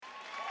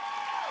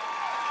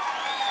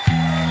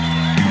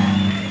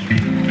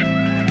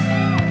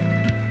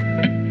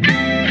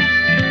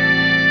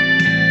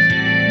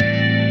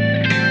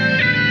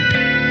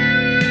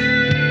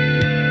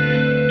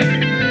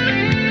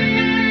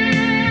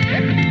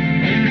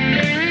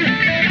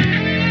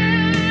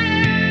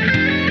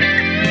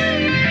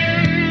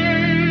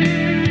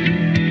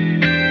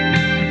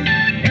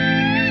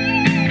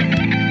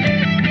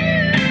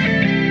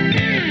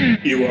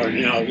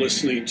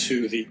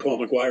listening to the Paul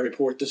McGUIRE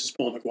Report. This is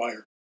Paul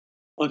McGUIRE.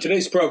 On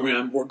today's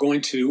program, we're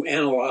going to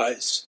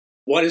analyze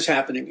what is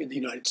happening in the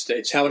United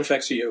States, how it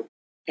affects you,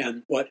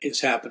 and what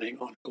is happening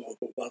on a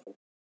global level.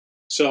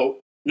 So,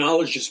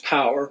 knowledge is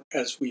power,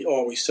 as we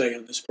always say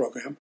in this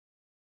program,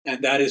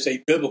 and that is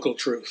a biblical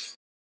truth.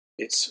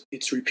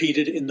 It's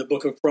repeated in the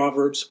book of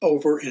Proverbs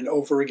over and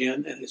over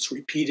again, and it's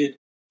repeated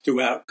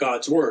throughout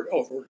God's Word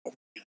over and over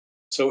again.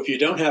 So if you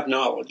don't have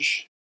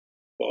knowledge,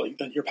 well,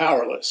 then you're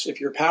powerless. If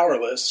you're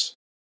powerless,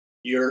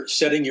 you're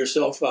setting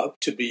yourself up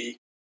to be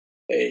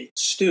a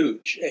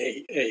stooge,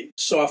 a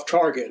soft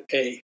target,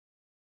 a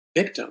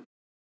victim.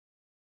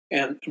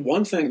 And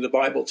one thing the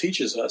Bible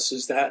teaches us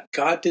is that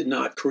God did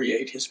not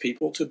create his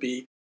people to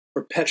be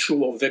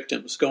perpetual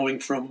victims, going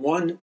from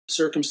one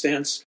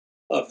circumstance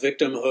of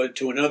victimhood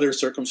to another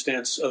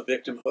circumstance of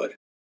victimhood,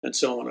 and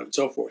so on and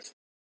so forth.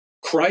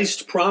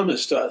 Christ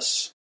promised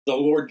us, the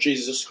Lord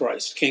Jesus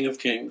Christ, King of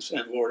Kings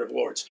and Lord of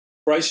Lords.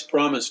 Christ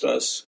promised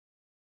us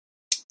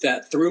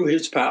that through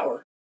his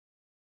power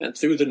and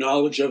through the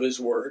knowledge of his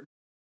word,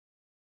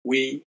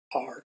 we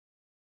are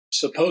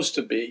supposed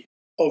to be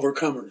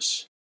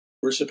overcomers.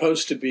 We're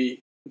supposed to be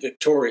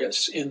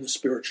victorious in the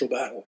spiritual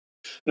battle.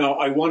 Now,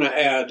 I want to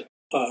add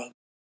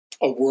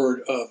a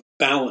word of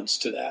balance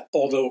to that.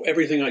 Although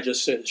everything I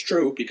just said is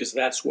true, because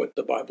that's what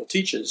the Bible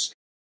teaches,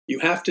 you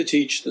have to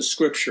teach the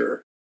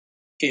Scripture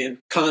in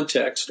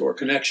context or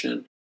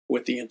connection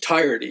with the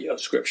entirety of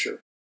Scripture.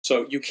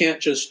 So you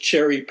can't just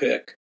cherry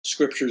pick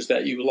scriptures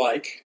that you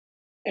like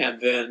and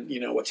then,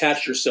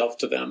 attach yourself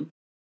to them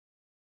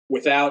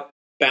without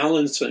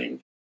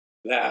balancing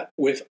that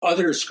with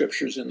other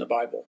scriptures in the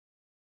Bible.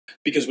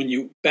 Because when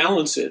you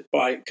balance it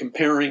by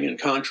comparing and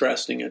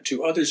contrasting it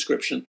to other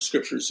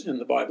scriptures in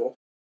the Bible,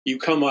 you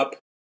come up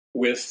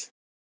with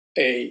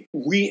a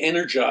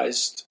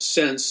re-energized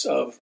sense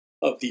of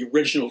the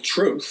original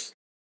truth.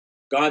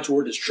 God's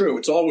word is true.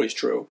 It's always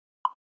true.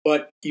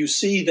 But you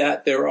see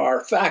that there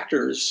are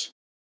factors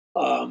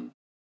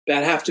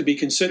that have to be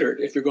considered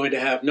if you're going to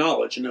have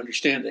knowledge and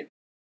understanding.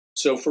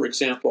 So, for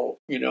example,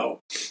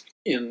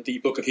 in the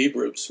book of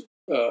Hebrews,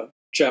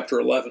 chapter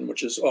 11,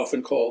 which is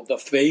often called the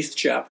faith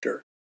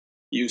chapter,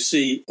 you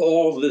see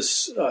all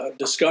this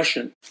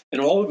discussion, and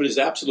all of it is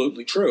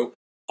absolutely true,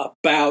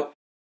 about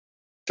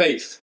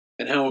faith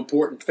and how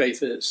important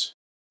faith is.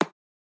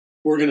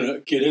 We're going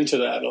to get into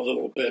that a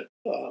little bit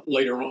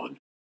later on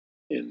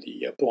in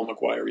the Paul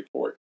McGUIRE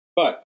Report.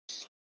 But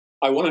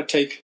I want to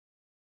take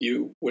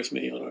you with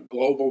me on a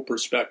global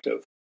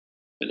perspective,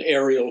 an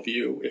aerial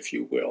view, if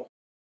you will,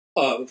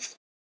 of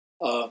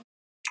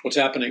what's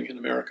happening in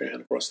America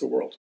and across the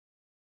world.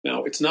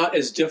 Now, it's not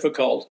as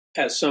difficult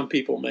as some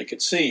people make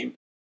it seem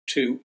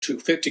to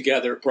fit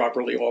together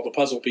properly all the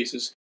puzzle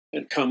pieces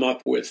and come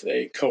up with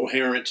a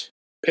coherent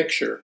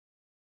picture,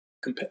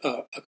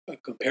 a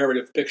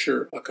comparative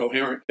picture, a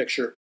coherent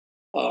picture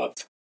of,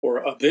 or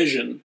a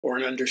vision, or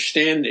an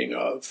understanding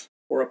of,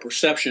 or a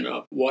perception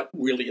of what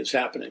really is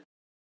happening.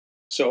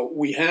 So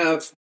we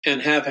have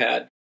and have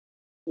had,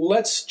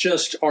 let's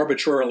just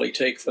arbitrarily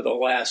take for the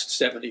last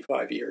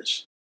 75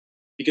 years,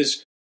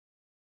 because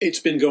it's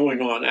been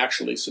going on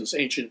actually since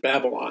ancient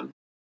Babylon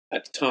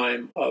at the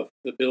time of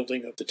the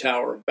building of the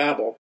Tower of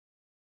Babel.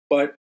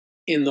 But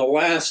in the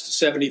last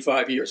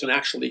 75 years, and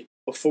actually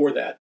before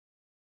that,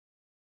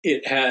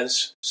 it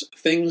has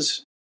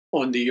things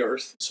on the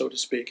earth, so to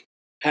speak,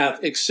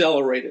 have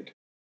accelerated.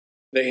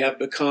 They have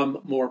become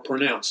more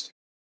pronounced.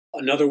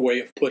 Another way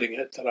of putting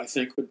it that I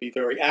think would be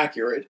very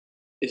accurate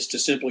is to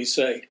simply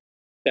say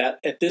that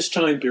at this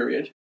time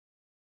period,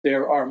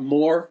 there are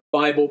more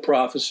Bible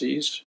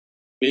prophecies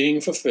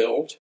being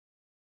fulfilled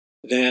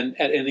than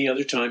at any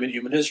other time in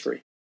human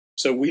history.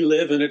 So we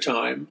live in a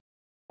time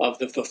of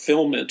the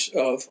fulfillment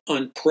of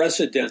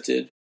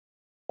unprecedented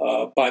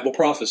Bible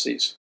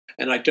prophecies.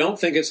 And I don't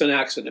think it's an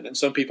accident. And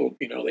some people,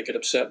 they get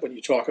upset when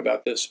you talk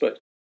about this, but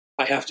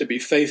I have to be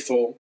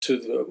faithful to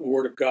the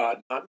Word of God,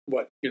 not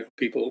what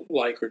people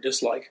like or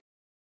dislike.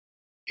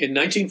 In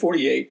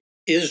 1948,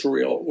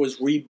 Israel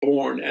was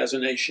reborn as a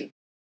nation.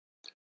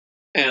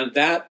 And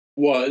that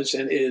was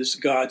and is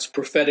God's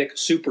prophetic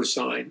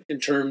supersign in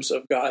terms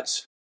of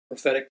God's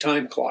prophetic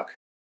time clock.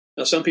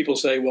 Now, some people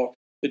say, well,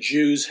 the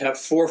Jews have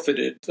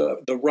forfeited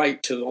the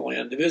right to the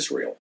land of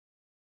Israel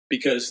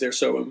because they're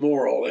so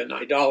immoral and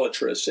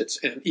idolatrous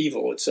and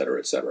evil, etc.,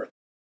 etc.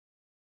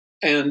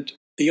 And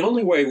the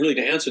only way really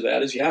to answer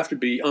that is you have to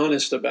be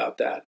honest about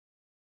that.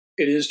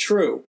 It is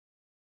true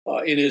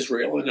in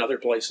Israel and other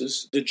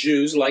places, the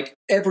Jews, like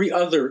every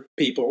other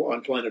people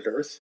on planet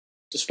Earth,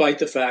 despite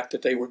the fact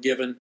that they were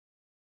given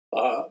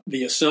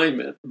the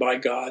assignment by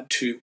God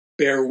to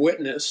bear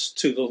witness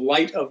to the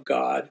light of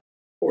God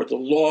or the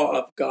law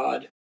of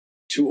God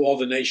to all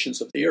the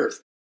nations of the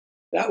earth.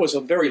 That was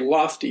a very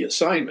lofty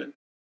assignment,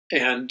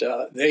 and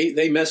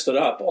they messed it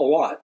up a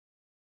lot.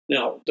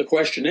 Now, the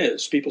question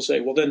is, people say,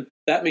 well, then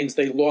that means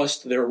they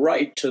lost their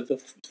right to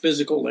the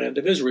physical land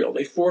of Israel.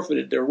 They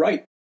forfeited their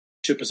right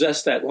to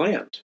possess that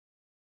land.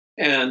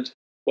 And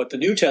what the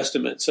New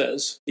Testament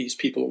says, these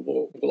people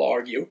will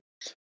argue,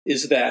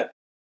 is that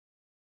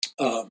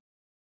uh,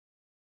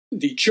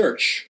 the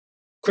church,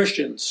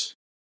 Christians,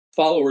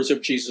 followers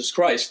of Jesus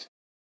Christ,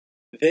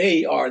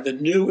 they are the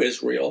new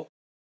Israel,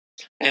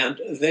 and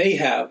they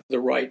have the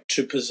right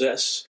to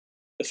possess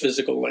the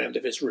physical land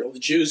of Israel. The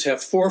Jews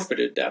have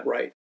forfeited that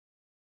right.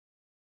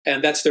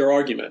 And that's their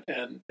argument,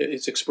 and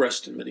it's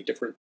expressed in many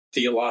different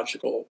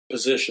theological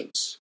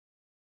positions.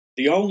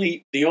 The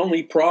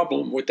only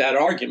problem with that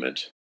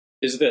argument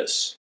is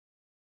this.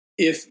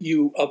 If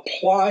you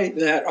apply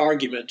that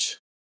argument,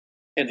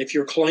 and if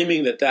you're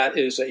claiming that that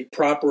is a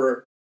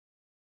proper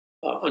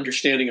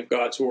understanding of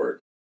God's word,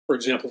 for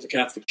example, the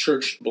Catholic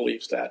Church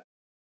believes that.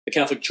 The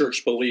Catholic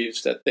Church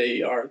believes that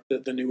they are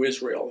the new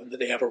Israel and that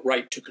they have a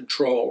right to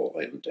control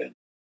and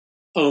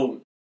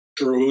own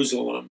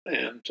Jerusalem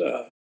and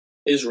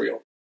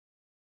Israel.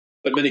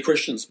 But many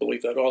Christians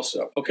believe that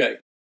also. Okay,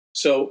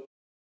 so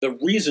the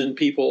reason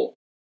people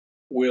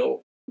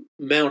will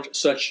mount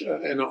such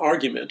an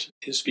argument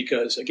is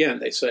because, again,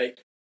 they say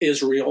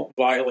Israel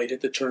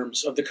violated the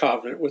terms of the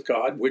covenant with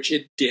God, which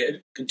it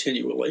did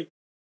continually,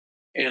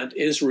 and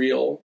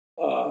Israel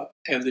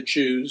and the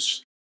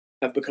Jews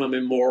have become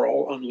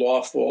immoral,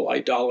 unlawful,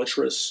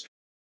 idolatrous.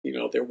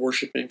 They're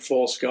worshiping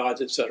false gods,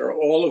 etc.,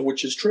 all of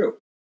which is true.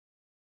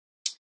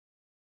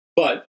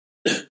 But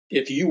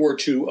if you were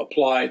to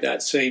apply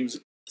that same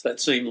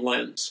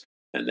lens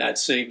and that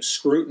same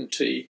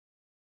scrutiny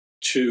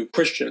to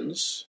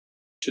Christians,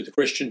 to the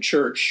Christian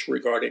church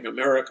regarding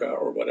America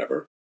or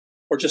whatever,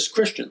 or just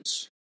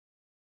Christians,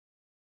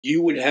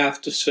 you would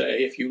have to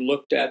say, if you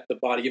looked at the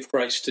body of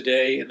Christ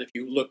today and if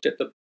you looked at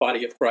the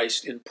body of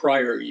Christ in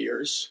prior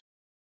years,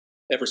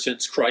 ever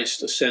since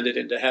Christ ascended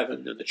into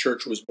heaven and the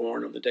church was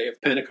born on the day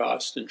of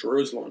Pentecost in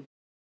Jerusalem,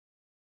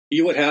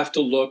 you would have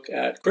to look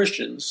at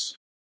Christians,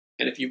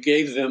 and if you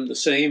gave them the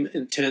same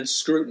intense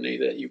scrutiny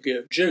that you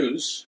give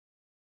Jews,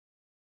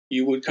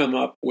 you would come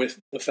up with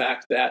the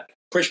fact that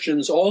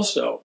Christians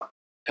also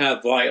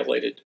have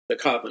violated the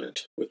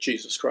covenant with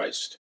Jesus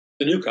Christ,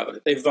 the new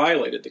covenant. They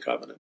violated the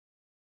covenant.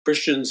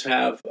 Christians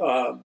have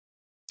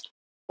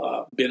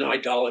been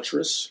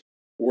idolatrous,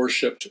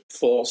 worshipped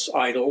false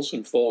idols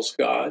and false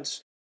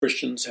gods.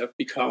 Christians have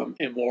become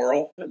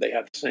immoral, and they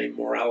have the same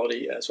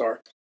morality as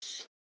our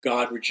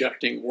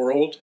God-rejecting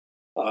world.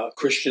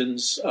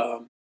 Christians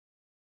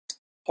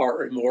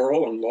are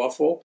immoral,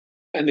 unlawful,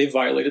 and they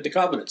violated the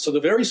covenant. So the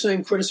very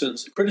same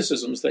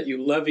criticisms that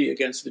you levy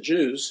against the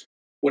Jews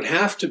would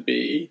have to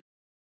be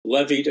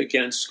levied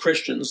against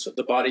Christians,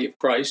 the body of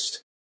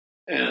Christ,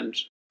 and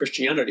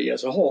Christianity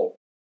as a whole.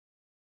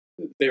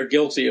 They're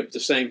guilty of the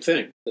same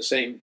thing, the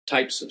same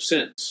types of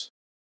sins.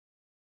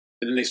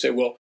 And then they say,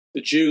 well,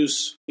 the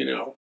Jews,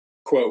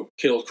 quote,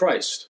 killed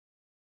Christ.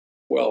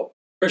 Well,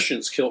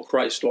 Christians kill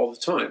Christ all the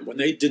time. When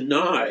they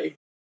deny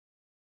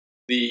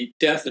the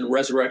death and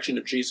resurrection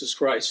of Jesus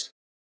Christ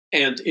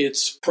and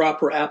its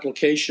proper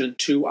application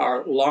to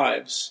our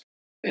lives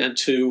and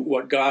to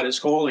what God is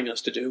calling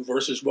us to do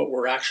versus what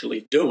we're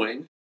actually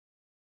doing,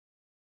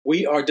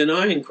 we are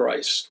denying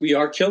Christ. We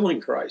are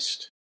killing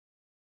Christ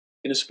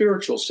in a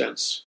spiritual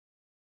sense.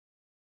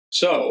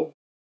 So,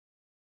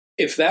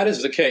 if that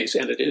is the case,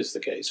 and it is the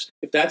case,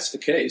 if that's the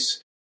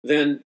case,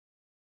 then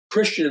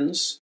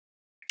Christians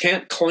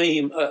can't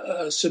claim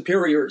a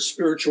superior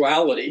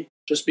spirituality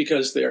just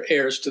because they're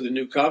heirs to the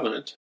new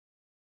covenant.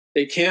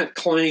 They can't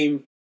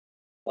claim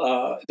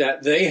that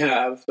they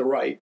have the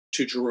right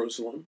to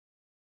Jerusalem,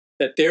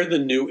 that they're the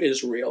new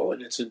Israel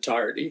in its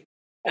entirety,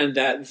 and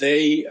that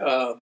they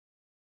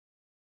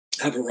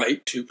have a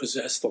right to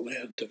possess the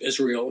land of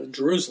Israel and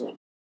Jerusalem.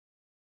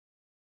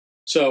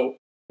 So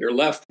you're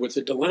left with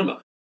a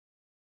dilemma.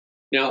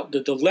 Now, the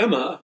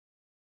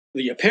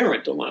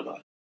apparent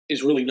dilemma,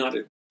 is really not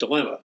a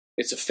dilemma.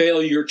 It's a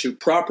failure to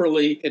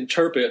properly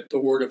interpret the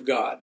Word of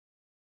God.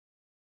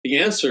 The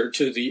answer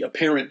to the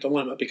apparent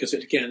dilemma, because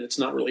it's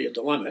not really a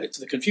dilemma,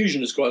 the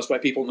confusion is caused by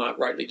people not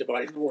rightly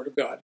dividing the Word of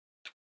God.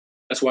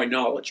 That's why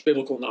knowledge,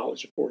 biblical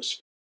knowledge, of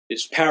course,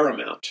 is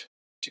paramount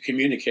to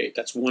communicate.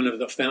 That's one of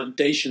the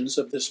foundations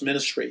of this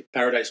ministry,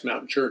 Paradise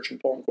Mountain Church and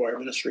Paul McGUIRE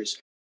Ministries.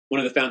 One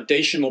of the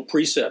foundational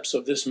precepts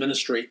of this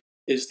ministry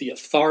is the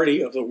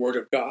authority of the Word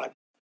of God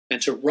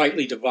and to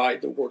rightly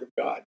divide the Word of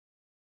God.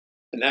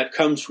 And that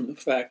comes from the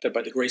fact that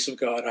by the grace of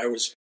God, I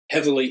was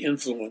heavily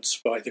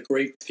influenced by the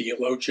great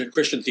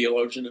Christian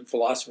theologian and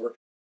philosopher,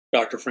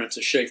 Dr.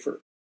 Francis Schaeffer.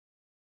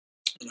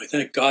 And I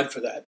thank God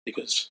for that,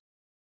 because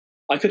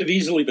I could have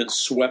easily been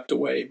swept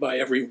away by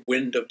every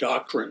wind of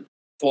doctrine,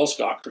 false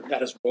doctrine,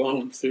 that has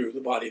blown through the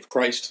body of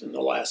Christ in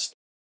the last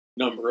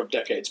number of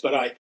decades.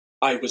 But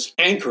I was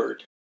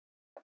anchored.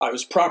 I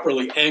was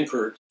properly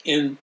anchored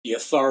in the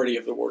authority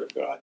of the Word of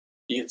God,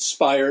 the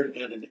inspired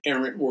and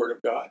inerrant Word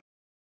of God.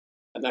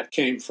 And that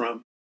came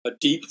from a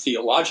deep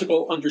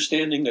theological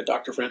understanding that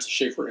Dr. Francis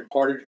Schaeffer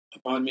imparted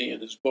upon me in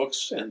his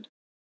books and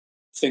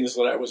things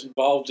that I was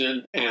involved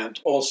in, and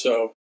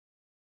also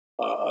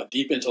a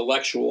deep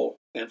intellectual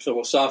and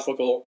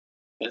philosophical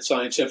and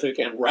scientific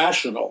and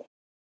rational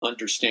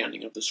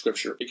understanding of the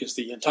Scripture, because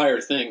the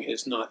entire thing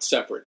is not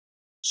separate.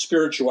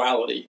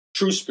 Spirituality,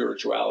 true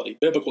spirituality,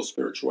 biblical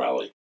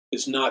spirituality,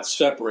 is not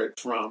separate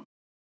from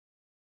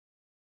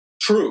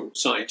true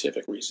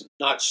scientific reason,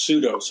 not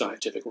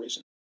pseudo-scientific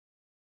reason.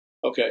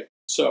 Okay,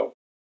 so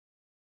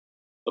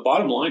the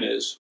bottom line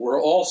is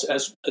we're all,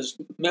 as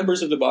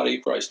members of the body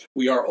of Christ,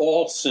 we are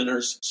all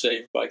sinners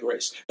saved by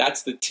grace.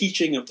 That's the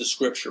teaching of the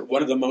Scripture.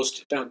 One of the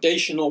most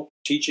foundational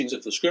teachings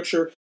of the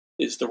Scripture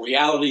is the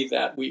reality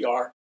that we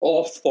are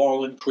all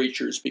fallen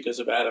creatures because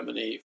of Adam and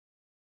Eve.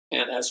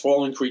 And as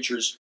fallen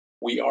creatures,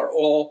 we are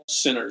all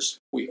sinners.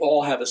 We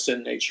all have a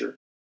sin nature.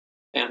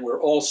 And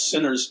we're all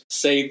sinners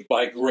saved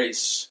by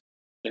grace.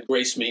 And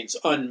grace means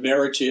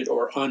unmerited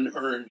or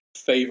unearned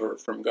favor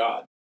from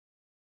God.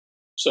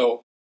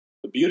 So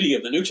the beauty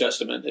of the New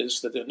Testament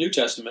is that the New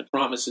Testament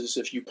promises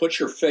if you put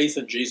your faith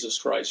in Jesus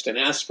Christ and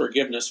ask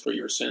forgiveness for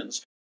your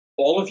sins,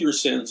 all of your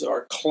sins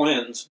are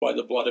cleansed by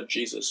the blood of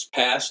Jesus,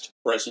 past,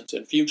 present,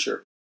 and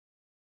future.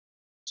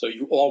 So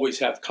you always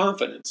have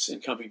confidence in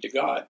coming to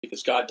God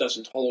because God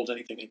doesn't hold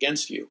anything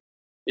against you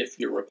if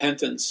your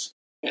repentance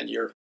and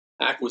your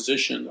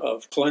acquisition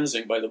of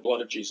cleansing by the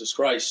blood of Jesus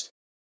Christ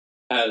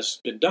has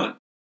been done.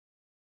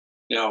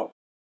 Now,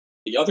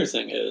 the other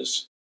thing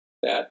is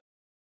that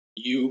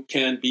you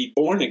can be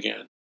born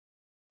again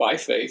by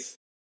faith.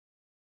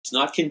 It's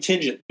not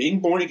contingent. Being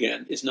born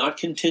again is not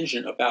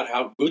contingent about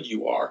how good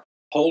you are,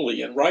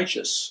 holy and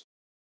righteous.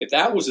 If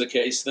that was the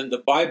case, then the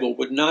Bible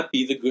would not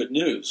be the good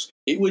news.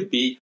 It would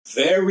be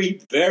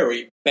very,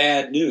 very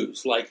bad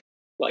news, like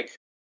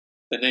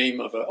the name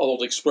of an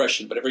old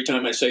expression. But every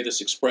time I say this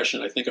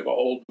expression, I think of an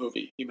old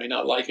movie. You may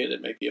not like it.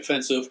 It may be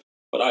offensive,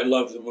 but I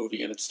love the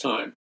movie in its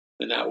time.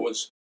 And that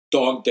was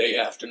Dog Day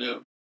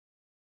Afternoon.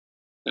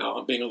 Now,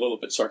 I'm being a little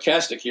bit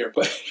sarcastic here,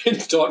 but in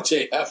Dog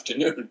Day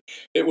Afternoon,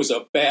 it was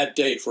a bad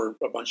day for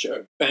a bunch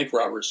of bank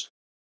robbers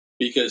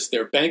because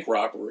their bank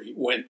robbery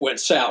went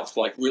south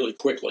like really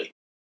quickly.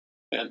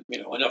 And,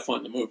 enough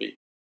on the movie.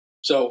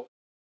 So,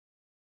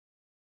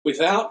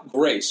 without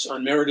grace,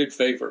 unmerited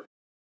favor,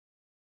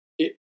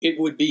 it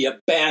would be a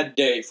bad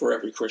day for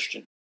every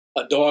Christian,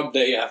 a Dog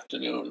Day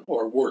Afternoon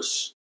or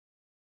worse,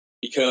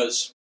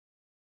 because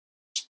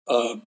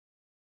we're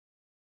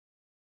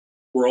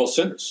all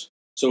sinners.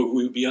 So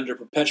we would be under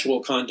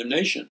perpetual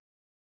condemnation.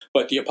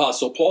 But the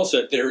Apostle Paul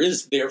said, there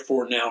is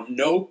therefore now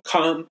no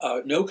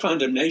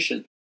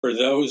condemnation for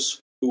those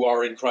who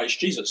are in Christ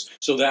Jesus,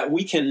 so that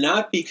we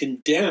cannot be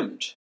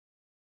condemned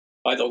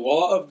by the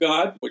law of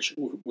God, which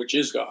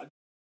is God.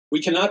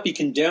 We cannot be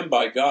condemned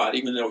by God,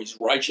 even though he's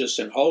righteous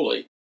and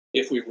holy,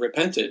 if we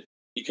repented,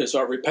 because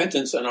our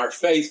repentance and our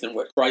faith in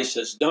what Christ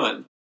has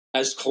done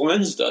has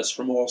cleansed us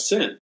from all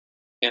sin.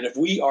 And if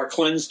we are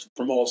cleansed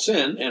from all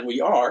sin, and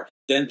we are,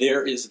 then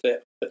there is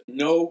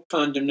no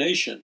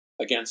condemnation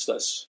against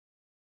us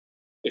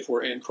if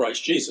we're in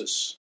Christ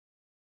Jesus.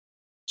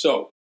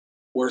 So,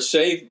 we're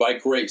saved by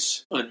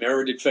grace,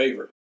 unmerited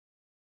favor.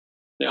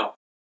 Now,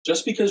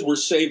 just because we're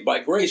saved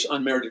by grace,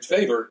 unmerited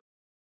favor,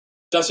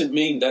 doesn't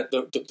mean that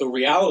the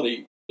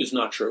reality is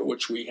not true,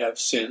 which we have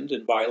sinned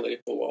and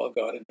violated the law of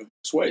God in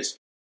numerous ways.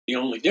 The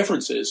only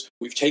difference is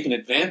we've taken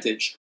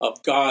advantage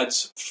of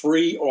God's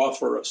free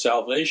offer of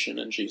salvation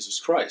in Jesus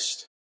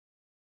Christ.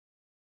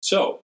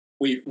 So,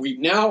 we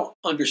now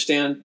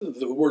understand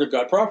the Word of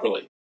God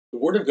properly. The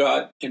Word of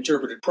God,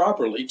 interpreted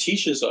properly,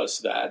 teaches us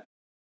that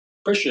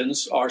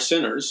Christians are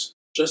sinners,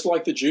 just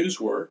like the Jews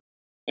were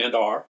and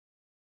are,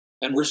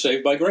 and we're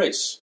saved by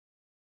grace.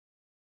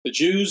 The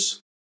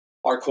Jews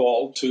are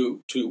called to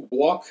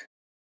walk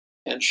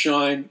and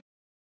shine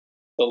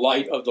the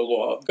light of the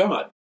law of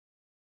God.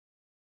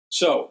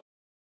 So,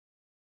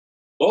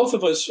 both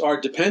of us are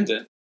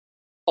dependent,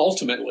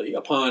 ultimately,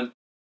 upon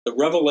the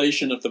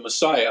revelation of the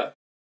Messiah,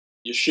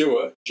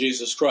 Yeshua,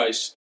 Jesus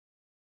Christ,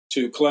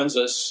 to cleanse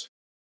us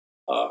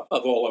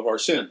of all of our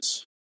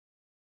sins.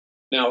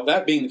 Now,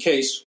 that being the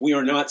case, we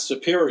are not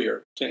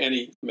superior to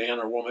any man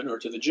or woman or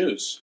to the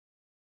Jews.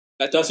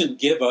 That doesn't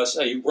give us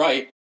a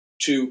right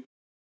to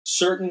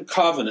certain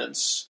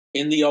covenants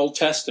in the Old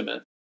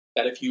Testament,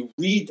 that if you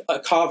read a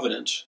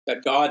covenant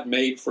that God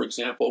made, for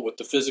example, with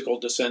the physical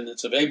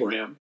descendants of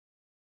Abraham,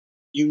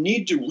 you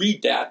need to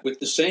read that with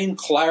the same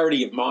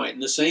clarity of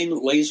mind, the same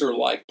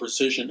laser-like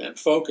precision and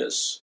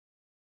focus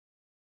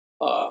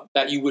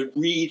that you would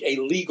read a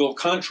legal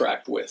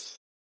contract with.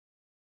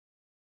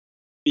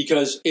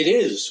 Because it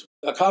is,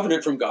 a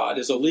covenant from God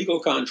is a legal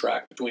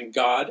contract between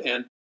God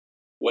and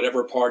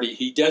whatever party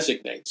he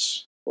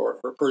designates, or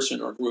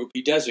person or group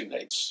he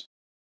designates.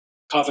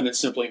 Covenant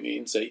simply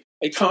means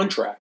a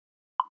contract.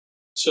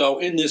 So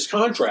in this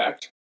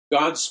contract,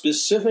 God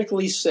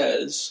specifically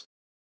says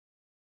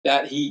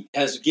that he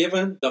has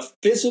given the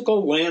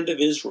physical land of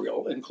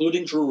Israel,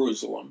 including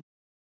Jerusalem,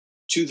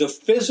 to the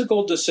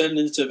physical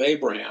descendants of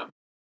Abraham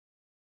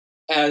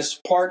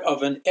as part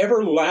of an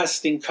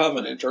everlasting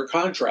covenant or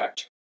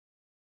contract.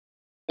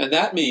 And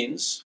that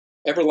means,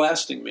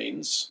 everlasting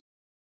means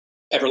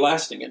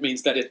everlasting. It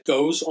means that it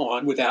goes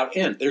on without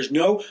end.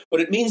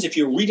 What it means if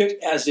you read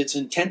it as it's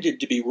intended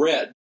to be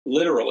read,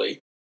 literally,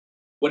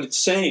 what it's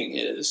saying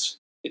is,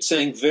 it's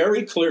saying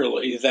very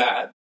clearly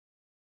that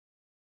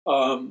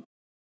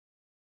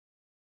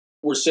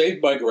we're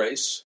saved by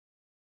grace,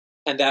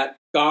 and that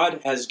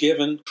God has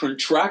given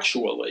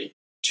contractually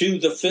to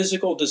the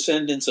physical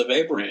descendants of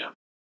Abraham,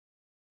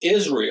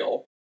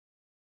 Israel,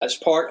 as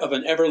part of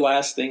an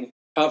everlasting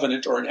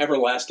covenant or an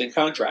everlasting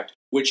contract,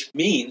 which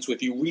means,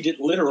 if you read it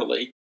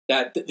literally,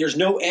 that there's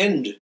no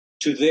end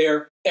to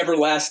their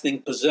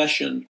everlasting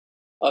possession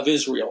of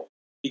Israel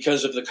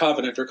because of the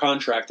covenant or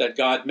contract that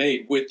God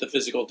made with the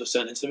physical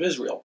descendants of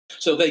Israel.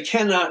 So they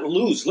cannot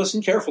lose.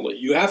 Listen carefully.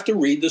 You have to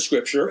read the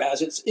scripture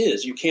as it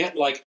is. You can't,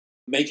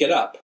 make it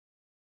up.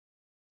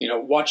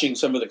 Watching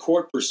some of the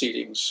court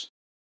proceedings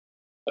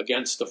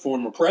against the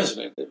former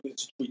president,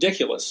 it's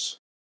ridiculous.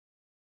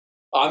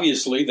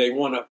 Obviously, they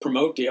want to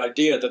promote the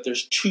idea that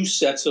there's two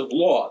sets of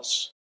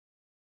laws,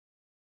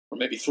 or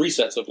maybe three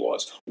sets of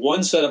laws.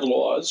 One set of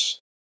laws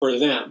for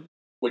them,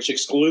 which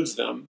excludes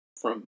them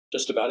from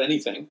just about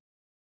anything.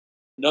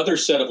 Another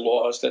set of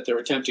laws that they're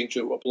attempting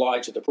to apply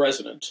to the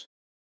president.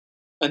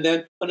 And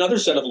then another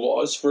set of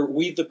laws for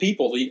we the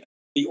people,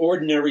 the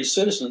ordinary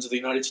citizens of the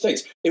United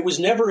States. It was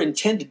never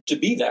intended to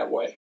be that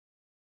way.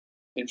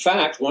 In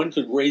fact, one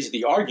could raise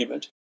the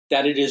argument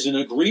that it is an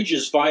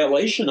egregious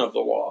violation of the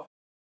law,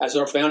 as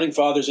our founding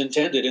fathers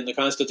intended in the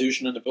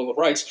Constitution and the Bill of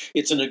Rights.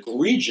 It's an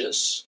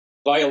egregious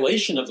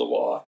violation of the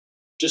law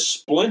to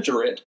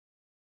splinter it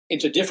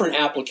into different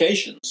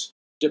applications,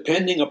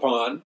 depending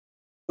upon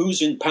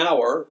who's in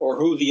power or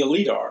who the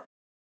elite are.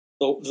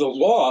 The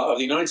law of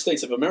the United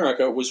States of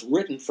America was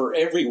written for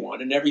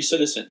everyone and every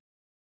citizen.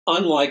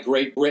 Unlike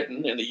Great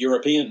Britain and the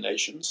European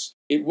nations,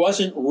 it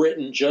wasn't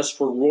written just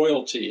for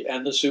royalty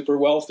and the super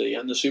wealthy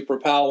and the super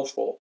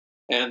powerful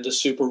and the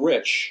super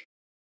rich.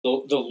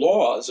 The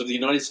laws of the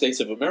United States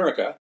of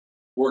America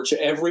were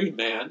to every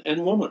man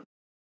and woman.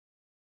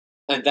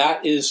 And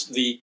that is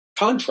the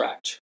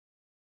contract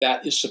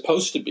that is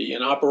supposed to be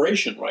in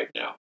operation right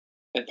now.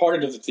 And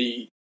part of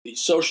the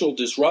social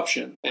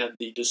disruption and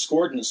the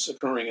discordance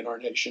occurring in our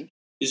nation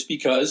is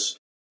because,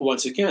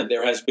 once again,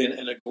 there has been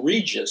an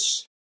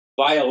egregious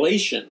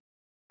violation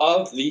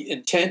of the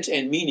intent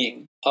and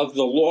meaning of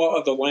the law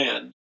of the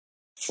land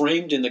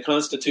framed in the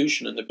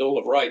Constitution and the Bill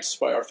of Rights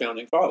by our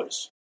founding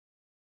fathers.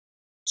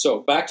 So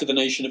back to the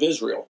nation of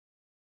Israel.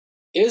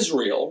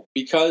 Israel,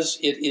 because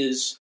it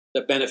is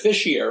the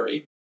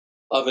beneficiary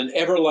of an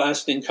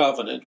everlasting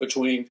covenant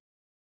between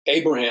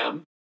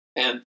Abraham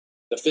and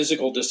the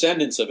physical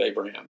descendants of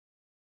Abraham,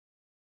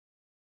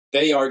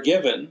 they are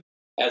given,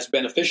 as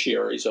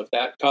beneficiaries of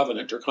that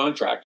covenant or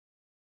contract,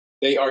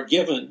 they are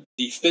given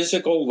the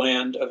physical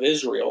land of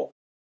Israel,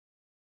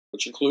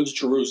 which includes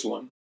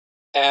Jerusalem,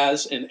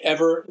 as an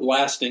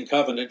everlasting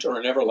covenant or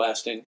an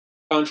everlasting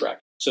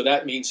contract. So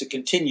that means it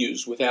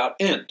continues without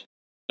end.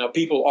 Now,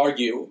 people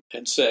argue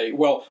and say,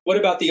 well, what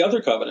about the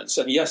other covenants?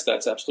 And yes,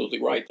 that's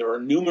absolutely right. There are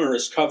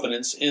numerous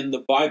covenants in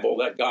the Bible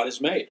that God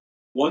has made.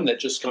 One that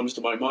just comes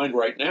to my mind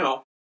right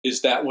now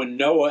is that when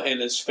Noah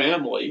and his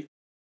family,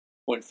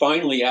 when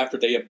finally, after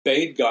they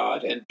obeyed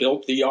God and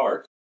built the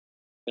ark,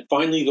 and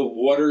finally the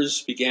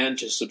waters began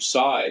to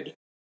subside,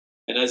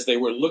 and as they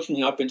were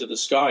looking up into the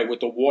sky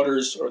with the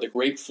waters or the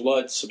great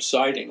flood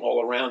subsiding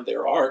all around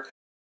their ark,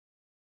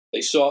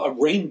 they saw a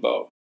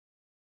rainbow.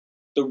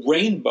 The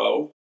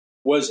rainbow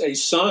was a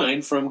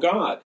sign from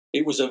God.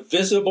 It was a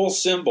visible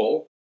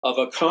symbol of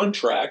a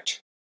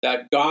contract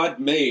that God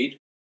made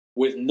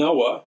with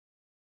Noah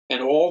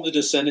and all the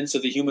descendants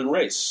of the human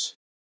race.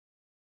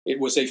 It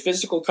was a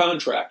physical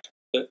contract.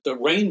 The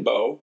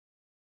rainbow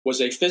was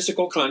a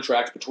physical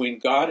contract between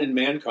God and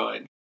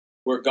mankind,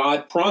 where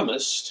God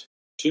promised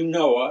to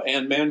Noah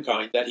and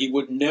mankind that he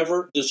would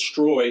never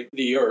destroy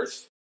the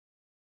earth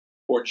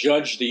or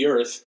judge the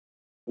earth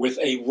with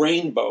a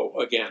rainbow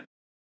again.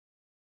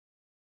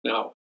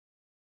 Now,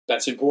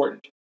 that's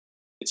important.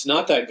 It's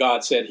not that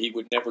God said he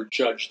would never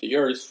judge the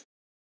earth,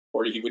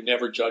 or he would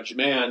never judge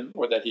man,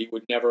 or that he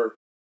would never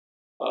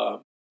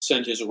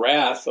send his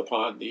wrath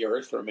upon the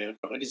earth or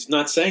mankind. He's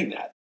not saying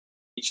that.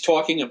 He's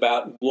talking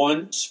about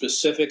one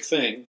specific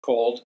thing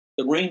called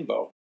the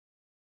rainbow.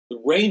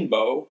 The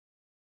rainbow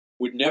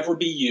would never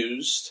be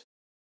used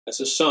as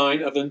a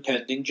sign of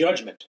impending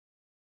judgment.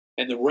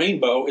 And the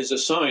rainbow is a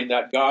sign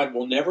that God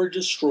will never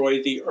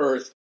destroy the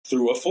earth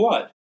through a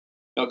flood.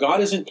 Now, God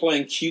isn't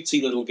playing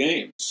cutesy little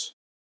games.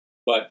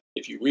 But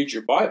if you read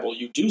your Bible,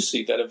 you do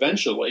see that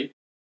eventually,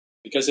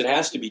 because it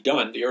has to be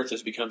done, the earth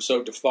has become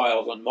so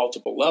defiled on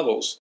multiple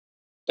levels,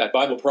 that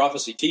Bible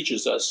prophecy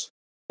teaches us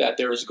that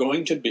there is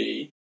going to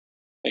be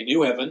a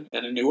new heaven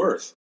and a new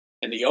earth.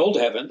 And the old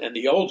heaven and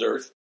the old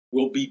earth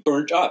will be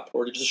burnt up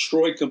or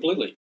destroyed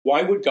completely.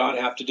 Why would God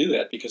have to do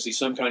that? Because he's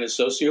some kind of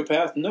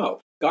sociopath?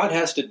 No. God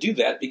has to do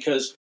that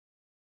because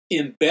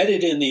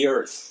embedded in the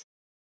earth,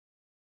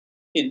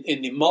 in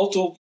the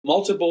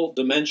multiple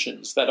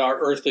dimensions that our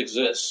earth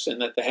exists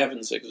and that the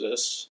heavens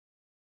exists,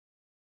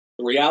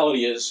 the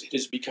reality is it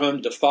has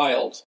become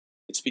defiled.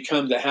 It's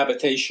become the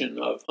habitation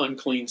of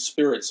unclean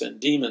spirits and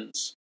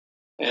demons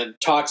and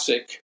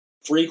toxic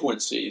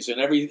frequencies and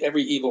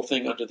every evil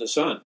thing under the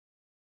sun.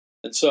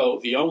 And so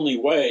the only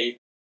way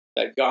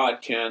that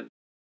God can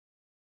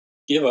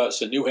give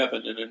us a new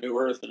heaven and a new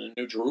earth and a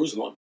new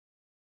Jerusalem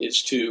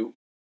is to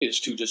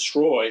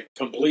destroy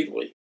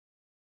completely,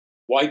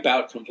 wipe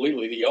out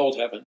completely the old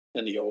heaven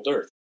and the old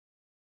earth.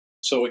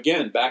 So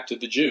again, back to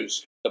the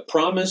Jews. The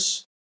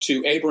promise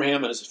to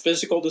Abraham and his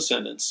physical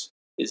descendants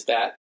is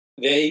that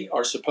they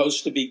are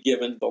supposed to be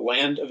given the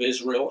land of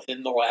Israel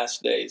in the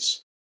last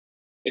days.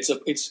 It's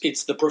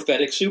the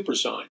prophetic super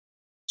sign.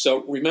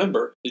 So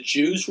remember, the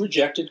Jews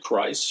rejected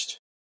Christ,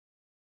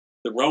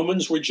 the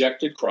Romans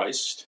rejected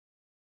Christ,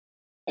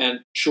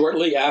 and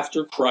shortly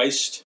after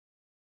Christ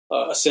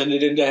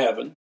ascended into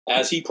heaven,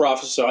 as he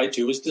prophesied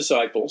to his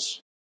disciples,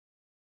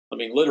 I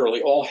mean,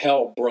 literally all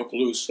hell broke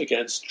loose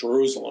against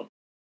Jerusalem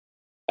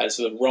as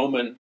the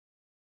Roman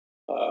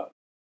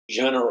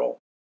general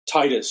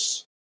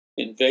Titus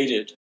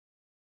invaded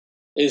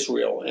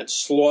Israel and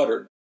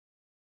slaughtered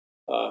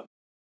over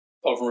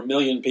 1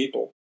 million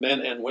people,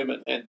 men and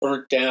women, and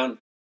burnt down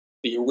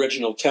the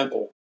original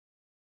temple.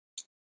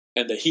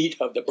 And the heat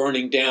of the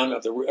burning down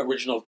of the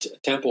original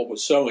temple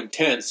was so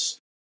intense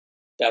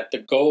that the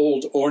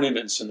gold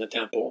ornaments in the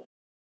temple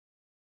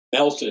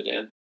melted,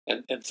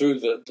 and through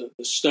the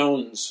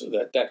stones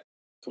that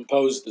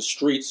composed the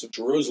streets of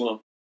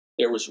Jerusalem,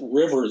 there was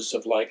rivers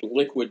of like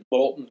liquid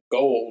molten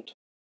gold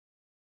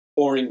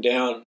pouring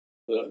down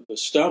the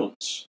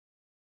stones.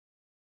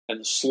 And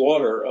the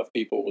slaughter of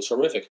people was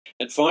horrific.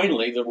 And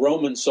finally, the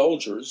Roman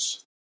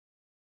soldiers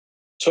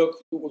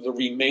took the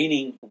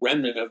remaining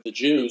remnant of the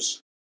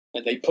Jews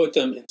and they put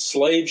them in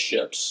slave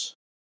ships,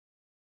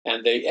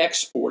 and they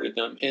exported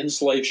them in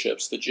slave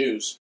ships, the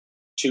Jews,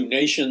 to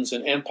nations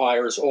and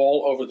empires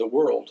all over the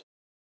world,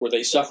 where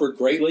they suffered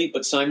greatly,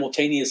 but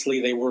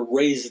simultaneously they were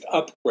raised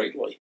up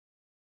greatly.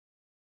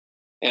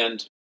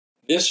 And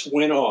this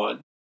went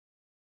on.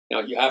 Now,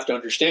 you have to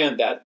understand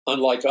that,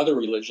 unlike other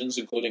religions,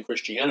 including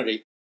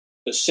Christianity,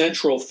 the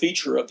central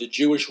feature of the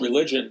Jewish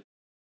religion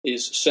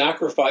is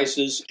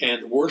sacrifices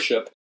and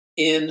worship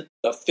in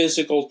the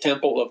physical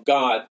temple of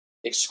God,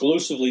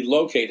 exclusively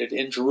located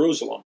in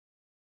Jerusalem.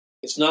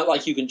 It's not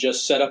like you can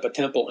just set up a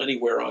temple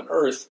anywhere on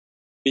earth,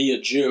 be a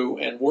Jew,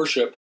 and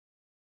worship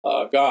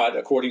God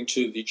according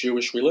to the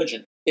Jewish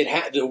religion.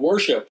 The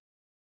worship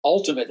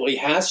ultimately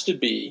has to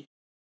be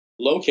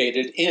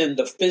located in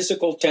the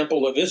physical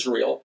temple of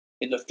Israel,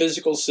 in the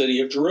physical city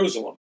of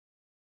Jerusalem.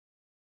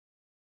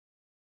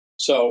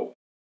 So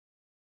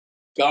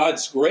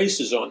God's grace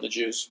is on the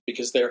Jews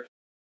because their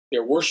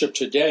worship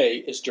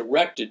today is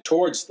directed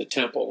towards the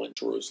temple in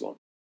Jerusalem.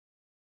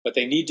 But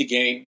they need to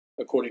gain,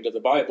 according to the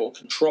Bible,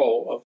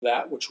 control of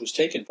that which was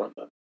taken from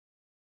them.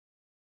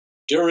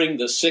 During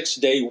the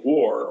 6-day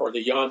war, or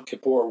the Yom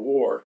Kippur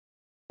War,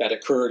 that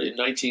occurred in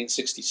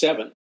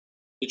 1967,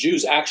 the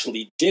Jews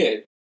actually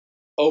did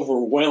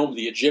overwhelm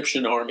the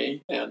Egyptian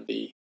army and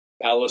the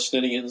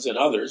Palestinians and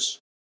others,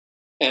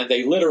 and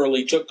they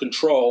literally took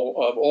control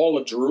of all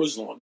of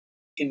Jerusalem,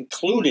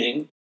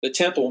 including the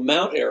Temple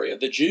Mount area.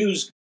 The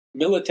Jews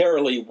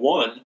militarily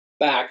won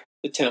back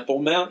the Temple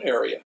Mount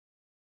area,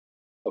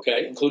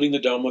 okay, including the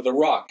Dome of the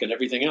Rock and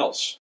everything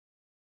else.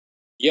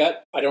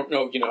 Yet, I don't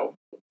know,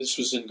 this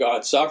was in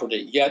God's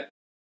sovereignty, yet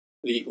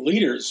the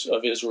leaders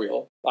of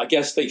Israel, I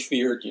guess they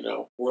feared,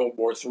 World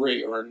War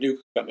III or a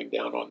nuke coming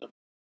down on them.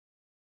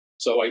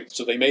 So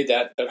they made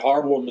that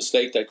horrible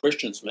mistake that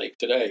Christians make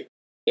today.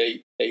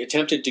 They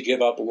attempted to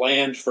give up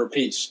land for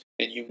peace,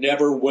 and you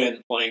never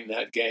win playing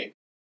that game.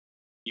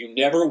 You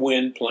never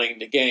win playing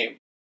the game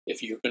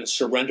if you're going to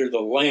surrender the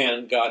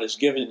land God has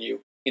given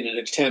you in an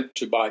attempt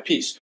to buy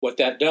peace. What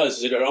that does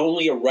is it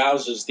only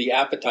arouses the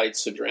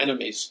appetites of your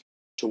enemies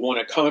to want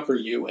to conquer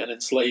you and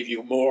enslave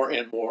you more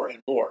and more and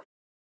more.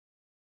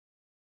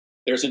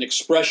 There's an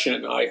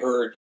expression I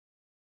heard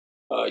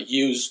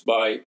used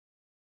by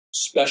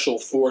special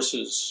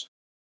forces,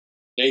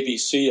 Navy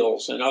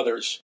SEALs, and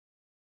others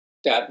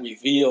that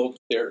revealed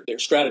their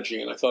strategy,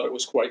 and I thought it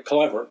was quite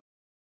clever.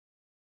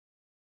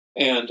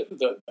 And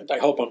I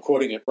hope I'm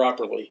quoting it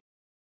properly,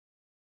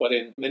 but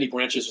in many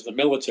branches of the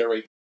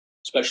military,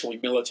 especially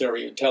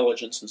military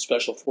intelligence and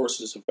special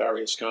forces of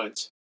various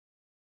kinds,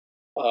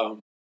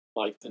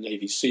 like the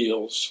Navy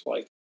SEALs,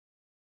 like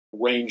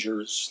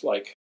Rangers,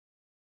 like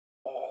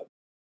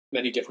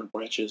many different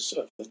branches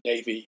of the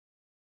Navy,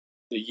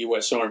 the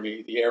U.S.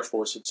 Army, the Air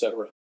Force,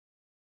 etc.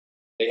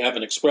 They have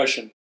an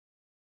expression.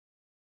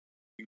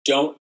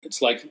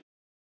 It's like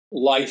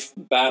life,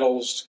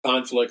 battles,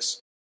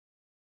 conflicts.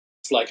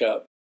 It's like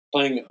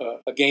playing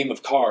a game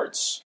of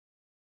cards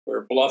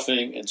where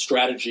bluffing and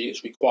strategy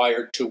is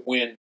required to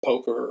win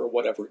poker or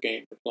whatever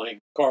game you're playing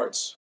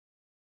cards.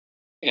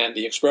 And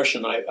the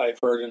expression I've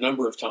heard a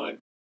number of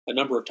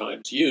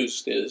times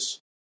used is,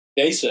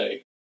 they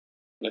say,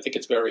 and I think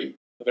it's a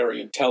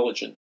very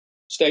intelligent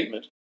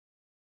statement,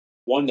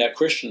 one that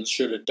Christians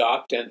should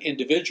adopt and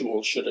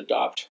individuals should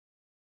adopt.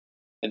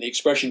 And the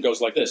expression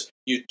goes like this: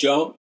 you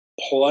don't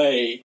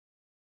play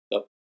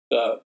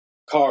the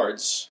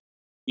cards.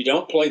 You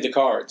don't play the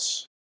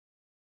cards.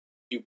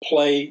 You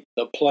play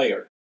the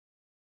player.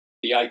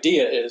 The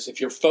idea is, if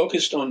you're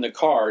focused on the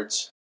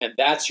cards and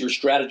that's your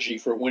strategy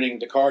for winning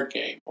the card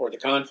game or the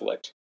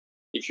conflict,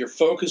 If you're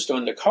focused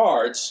on the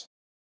cards,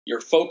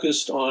 you're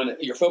focused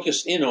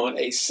in on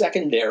a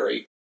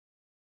secondary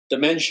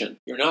dimension.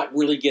 You're not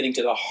really getting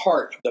to the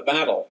heart of the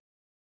battle.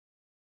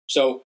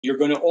 So you're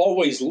going to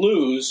always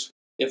lose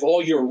if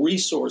all your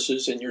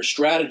resources and your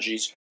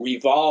strategies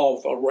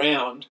revolve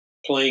around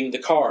playing the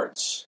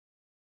cards.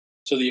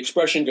 So the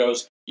expression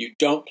goes, you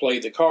don't play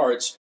the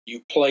cards,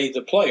 you play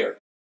the player,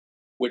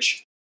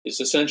 which is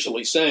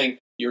essentially saying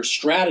your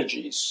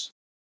strategies,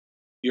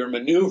 your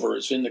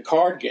maneuvers in the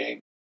card game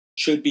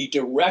should be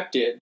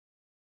directed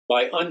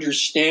by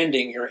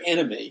understanding your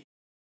enemy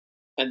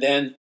and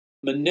then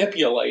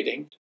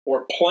manipulating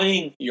or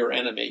playing your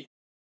enemy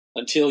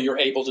until you're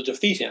able to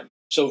defeat him.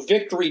 So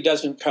victory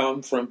doesn't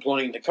come from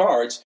playing the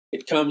cards,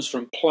 it comes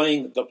from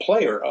playing the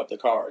player of the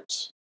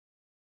cards.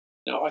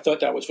 Now, I thought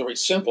that was very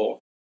simple,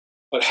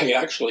 but I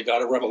actually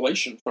got a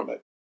revelation from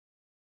it.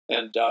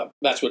 And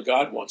that's what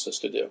God wants us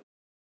to do.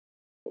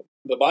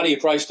 The body of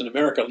Christ in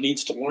America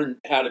needs to learn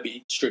how to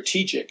be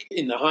strategic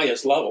in the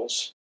highest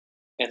levels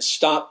and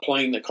stop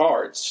playing the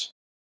cards.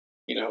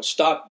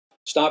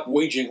 Stop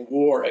waging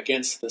war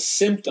against the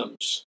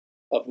symptoms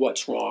of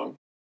what's wrong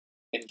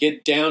and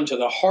get down to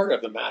the heart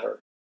of the matter.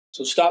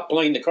 So stop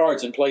playing the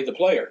cards and play the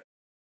player.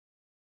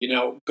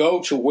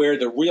 Go to where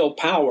the real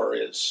power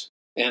is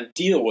and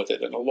deal with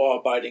it in a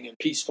law-abiding and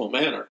peaceful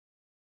manner.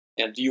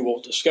 And you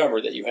will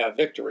discover that you have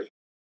victory.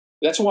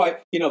 That's why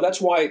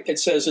it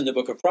says in the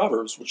book of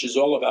Proverbs, which is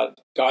all about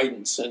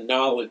guidance and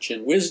knowledge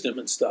and wisdom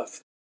and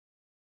stuff,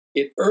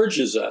 it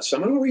urges us.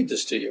 I'm going to read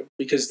this to you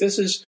because this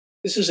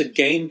is a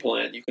game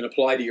plan you can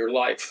apply to your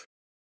life.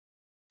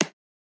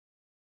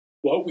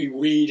 What we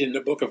read in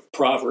the book of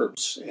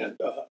Proverbs and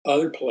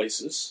other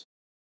places.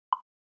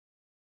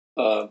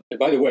 And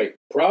by the way,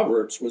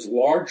 Proverbs was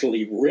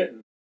largely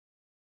written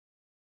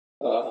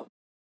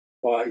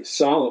by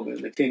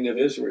Solomon, the king of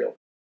Israel,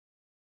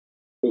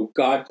 who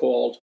God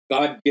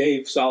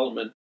gave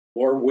Solomon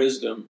more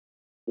wisdom,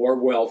 more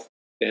wealth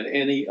than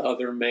any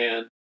other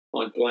man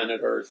on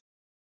planet Earth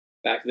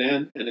back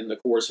then and in the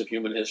course of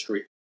human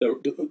history.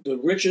 The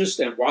richest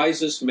and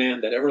wisest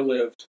man that ever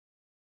lived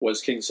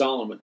was King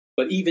Solomon.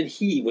 But even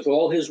he, with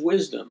all his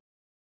wisdom,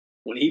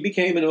 when he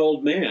became an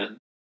old man,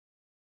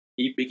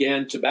 he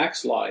began to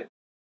backslide.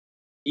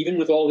 Even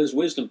with all his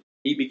wisdom,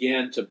 he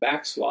began to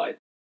backslide.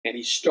 And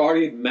he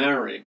started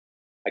marrying.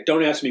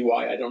 Don't ask me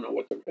why. I don't know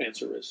what the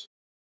answer is.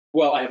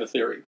 Well, I have a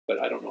theory, but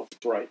I don't know if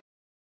it's right.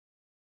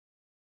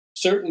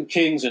 Certain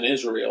kings in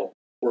Israel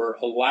were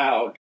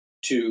allowed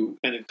to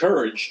and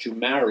encouraged to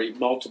marry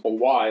multiple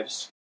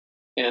wives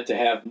and to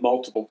have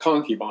multiple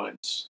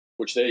concubines,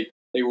 which they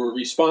were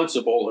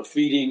responsible of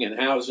feeding and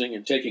housing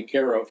and taking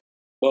care of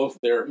both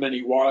their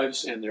many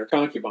wives and their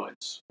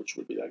concubines, which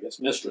would be, I guess,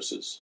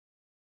 mistresses,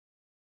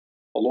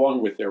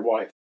 along with their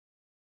wife.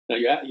 Now,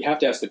 you have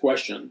to ask the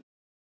question,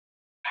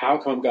 how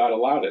come God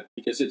allowed it?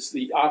 Because it's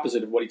the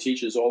opposite of what he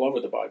teaches all over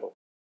the Bible,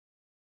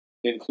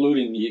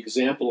 including the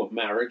example of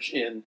marriage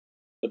in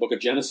the book of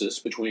Genesis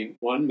between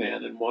one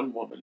man and one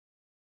woman,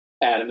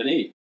 Adam and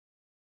Eve.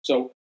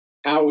 So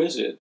how is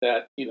it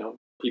that,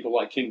 people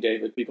like King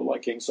David, people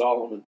like King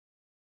Solomon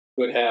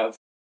could have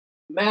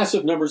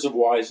massive numbers of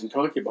wives and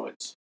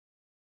concubines?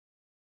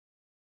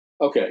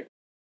 Okay.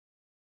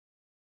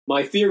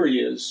 My theory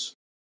is,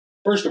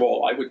 first of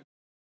all, I would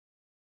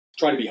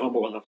try to be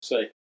humble enough to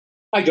say,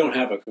 I don't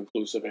have a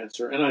conclusive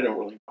answer, and I don't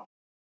really know.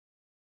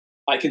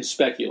 I can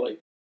speculate.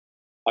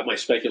 My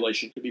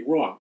speculation could be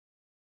wrong.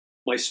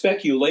 My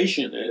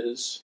speculation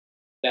is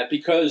that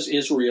because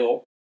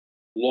Israel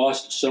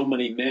lost so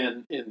many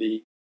men in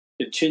the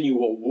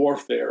continual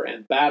warfare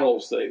and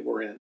battles they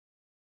were in,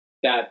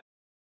 that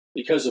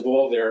because of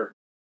all their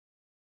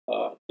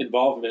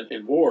involvement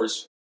in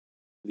wars,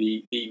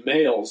 the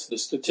males, the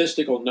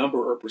statistical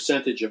number or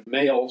percentage of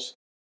males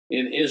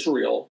in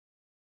Israel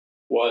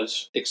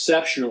was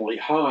exceptionally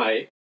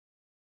high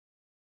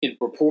in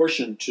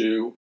proportion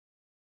to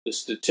the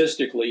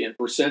statistically and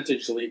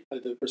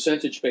the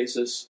percentage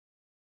basis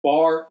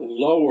far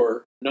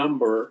lower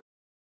number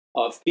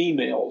of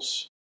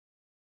females.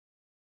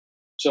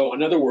 So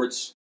in other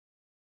words,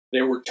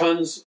 there were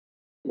tons.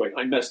 Wait,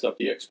 I messed up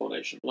the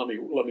explanation. Let me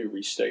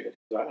restate it.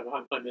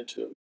 I'm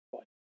into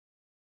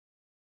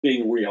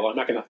being real. I'm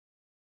not going to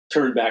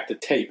turn back the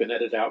tape and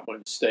edit out my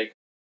mistake.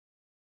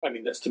 I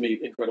mean, that's to me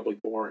incredibly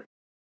boring.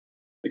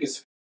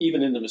 Because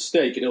even in the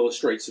mistake, it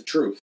illustrates the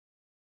truth.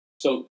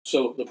 So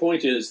the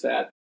point is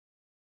that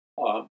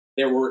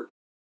there were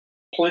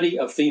plenty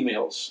of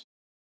females,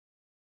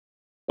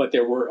 but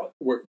there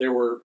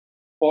were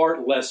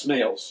far less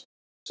males.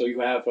 So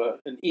you have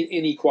an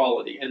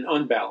inequality and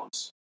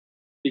unbalance.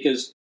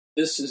 Because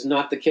this is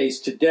not the case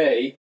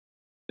today,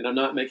 and I'm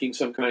not making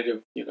some kind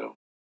of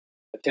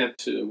attempt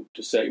to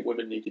say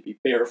women need to be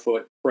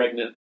barefoot,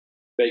 pregnant,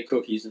 bake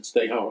cookies, and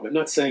stay home. I'm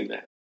not saying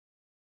that.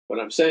 What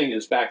I'm saying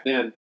is back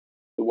then,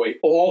 the way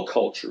all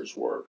cultures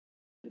were,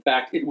 in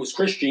fact, it was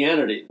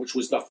Christianity, which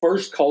was the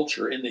first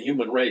culture in the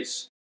human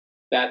race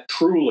that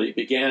truly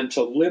began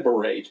to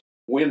liberate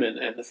women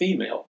and the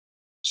female.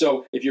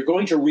 So if you're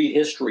going to read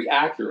history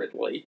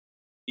accurately,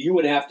 you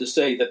would have to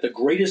say that the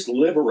greatest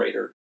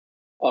liberator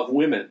of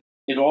women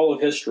in all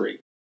of history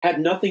had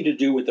nothing to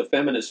do with the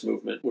feminist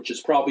movement, which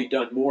has probably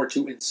done more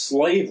to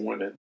enslave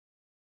women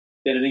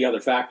than any other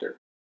factor.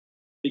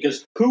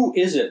 Because who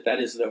is it that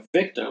is the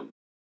victim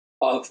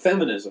of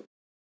feminism?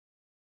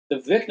 The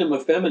victim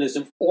of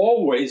feminism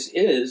always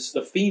is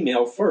the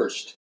female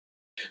first.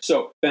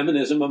 So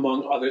feminism,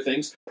 among other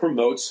things,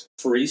 promotes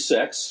free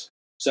sex,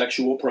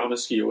 sexual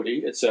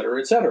promiscuity,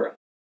 etc.,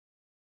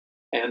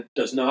 and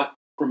does not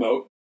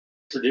promote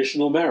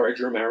traditional marriage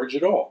or marriage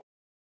at all.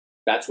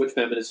 That's what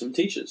feminism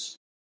teaches.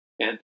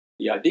 And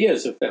the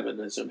ideas of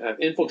feminism have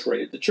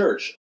infiltrated the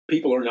church.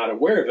 People are not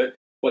aware of it,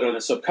 but on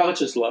a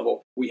subconscious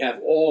level, we have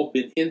all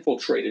been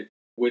infiltrated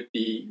with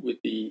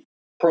the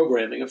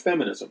programming of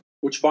feminism,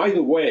 which, by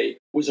the way,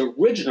 was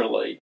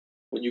originally,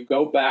 when you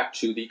go back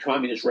to the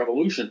communist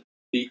revolution,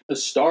 the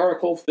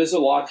historical,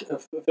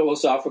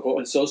 philosophical,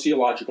 and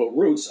sociological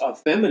roots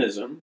of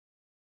feminism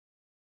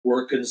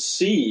were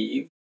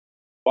conceived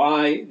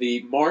by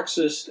the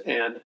Marxist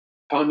and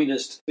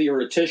communist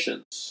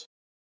theoreticians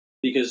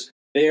because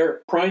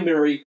their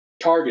primary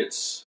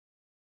targets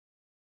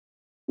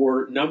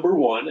were, number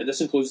one, and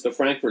this includes the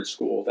Frankfurt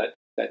School that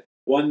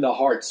won the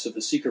hearts of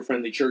the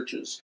seeker-friendly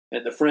churches,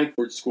 and the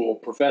Frankfurt School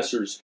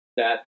professors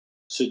that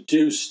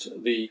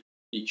seduced the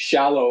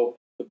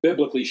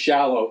biblically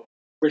shallow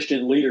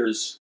Christian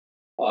leaders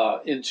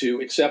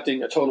into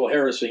accepting a total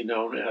heresy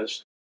known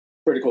as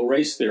critical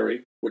race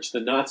theory, which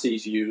the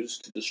Nazis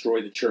used to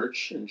destroy the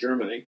church in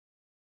Germany.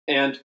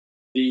 And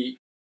the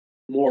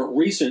more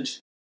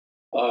recent,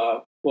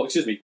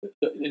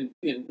 in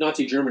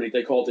Nazi Germany,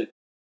 they called it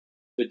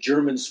the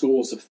German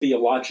schools of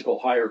theological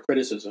higher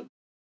criticism,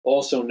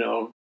 also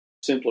known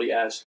simply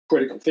as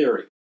critical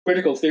theory.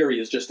 Critical theory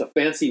is just a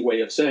fancy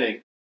way of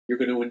saying you're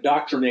going to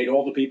indoctrinate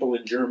all the people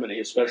in Germany,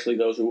 especially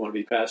those who want to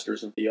be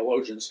pastors and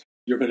theologians.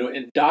 You're going to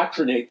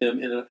indoctrinate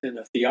them in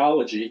a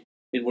theology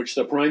in which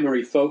the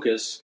primary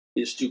focus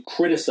is to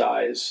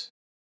criticize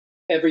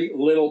every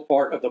little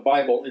part of the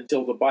Bible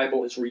until the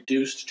Bible is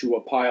reduced to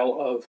a pile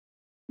of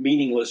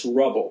meaningless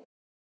rubble.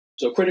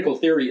 So critical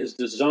theory is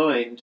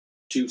designed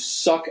to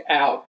suck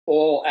out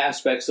all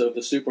aspects of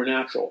the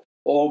supernatural,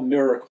 all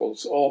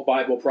miracles, all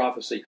Bible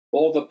prophecy,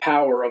 all the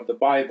power of the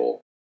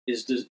Bible.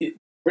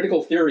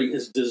 Critical theory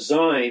is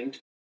designed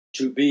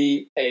to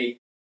be a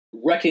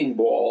wrecking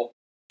ball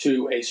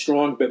to a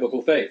strong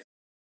biblical faith.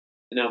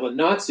 Now, the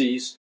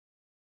Nazis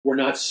were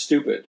not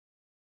stupid.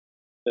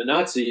 The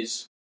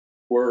Nazis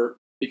were,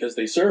 because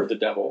they served the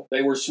devil,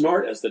 they were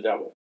smart as the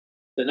devil.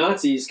 The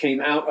Nazis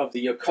came out of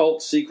the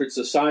occult secret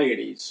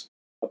societies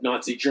of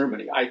Nazi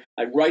Germany. I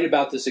write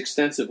about this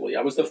extensively.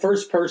 I was the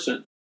first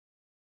person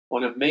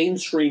on a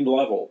mainstream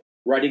level,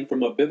 writing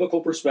from a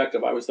biblical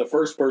perspective, I was the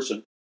first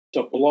person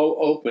to blow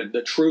open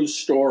the true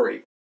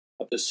story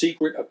of the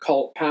secret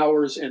occult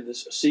powers and the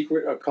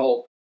secret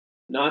occult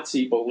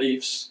Nazi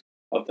beliefs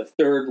of the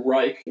Third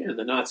Reich and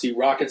the Nazi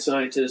rocket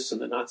scientists and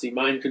the Nazi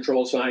mind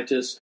control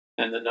scientists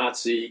and the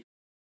Nazi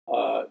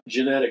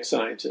genetic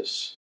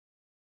scientists,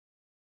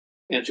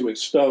 and to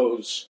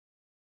expose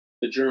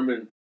the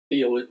German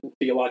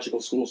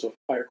theological schools of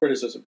higher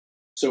criticism.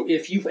 So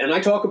and I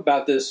talk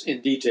about this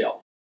in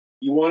detail,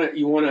 you want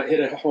to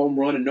hit a home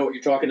run and know what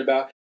you're talking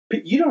about,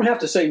 you don't have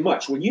to say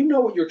much. When you know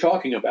what you're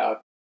talking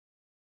about,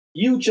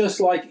 you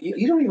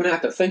don't even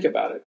have to think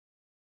about it.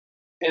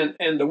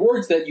 And the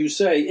words that you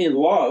say in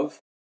love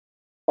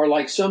are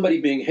like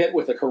somebody being hit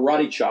with a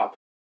karate chop,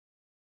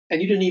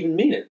 and you didn't even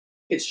mean it.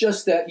 It's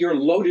just that you're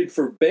loaded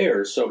for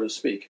bear, so to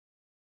speak.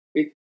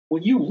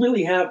 When you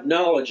really have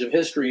knowledge of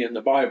history in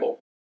the Bible,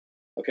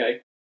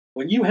 okay,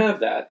 when you have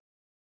that,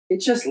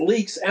 it just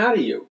leaks out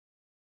of you.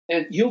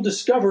 And you'll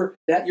discover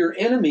that your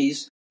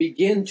enemies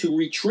begin to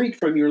retreat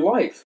from your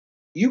life.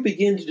 You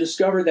begin to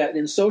discover that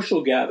in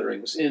social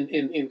gatherings,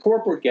 in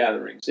corporate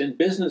gatherings, in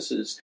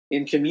businesses,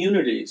 in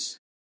communities.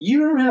 You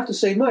don't have to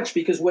say much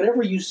because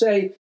whatever you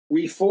say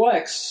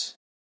reflects,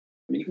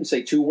 you can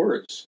say two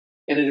words,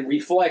 and it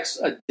reflects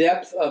a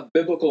depth of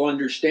biblical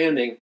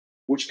understanding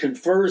which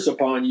confers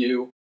upon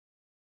you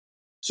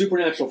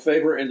supernatural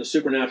favor and the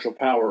supernatural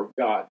power of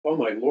God. Oh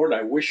my Lord,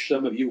 I wish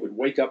some of you would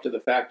wake up to the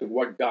fact of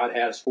what God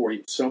has for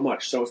you so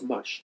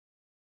much.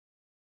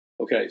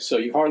 Okay, so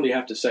you hardly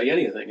have to say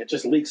anything. It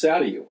just leaks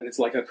out of you, and it's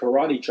like a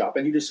karate chop.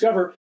 And you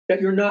discover that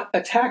you're not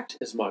attacked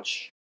as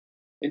much.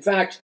 In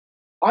fact,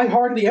 I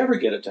hardly ever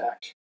get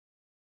attacked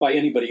by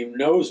anybody who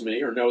knows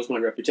me or knows my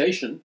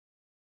reputation.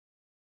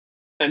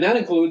 And that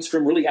includes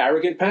from really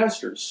arrogant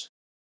pastors,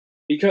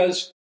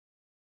 because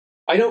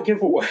I don't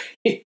give away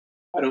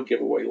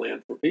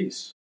land for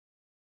peace.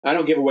 I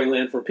don't give away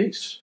land for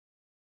peace.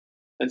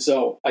 And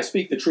so I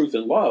speak the truth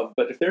in love,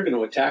 but if they're going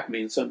to attack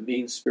me in some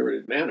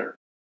mean-spirited manner,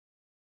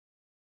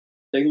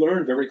 they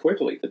learn very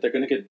quickly that they're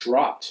going to get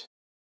dropped.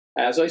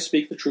 As I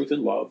speak the truth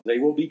in love, they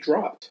will be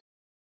dropped.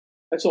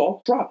 That's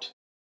all, dropped.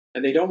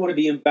 And they don't want to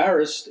be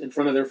embarrassed in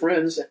front of their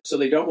friends, so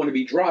they don't want to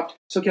be dropped.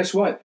 So guess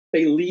what?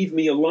 They leave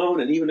me alone,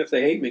 and even if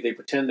they hate me, they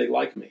pretend they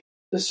like me.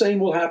 The same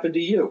will happen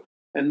to you.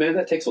 And man,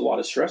 that takes a lot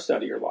of stress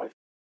out of your life.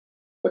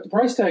 But the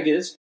price tag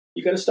is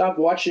you got to stop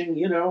watching,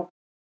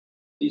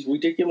 these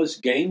ridiculous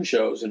game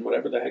shows and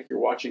whatever the heck you're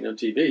watching on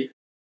TV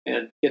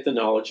and get the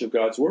knowledge of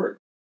God's word.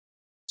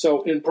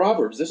 So in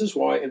Proverbs, this is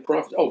why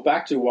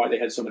back to why they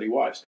had so many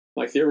wives.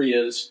 My theory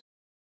is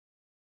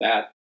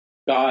that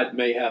God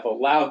may have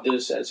allowed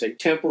this as a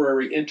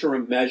temporary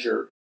interim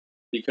measure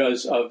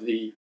because of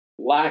the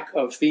lack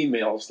of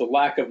females, the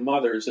lack of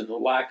mothers, and the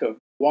lack of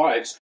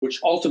wives, which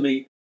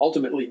ultimately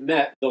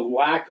met the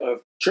lack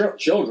of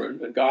children,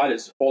 and God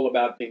is all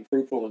about being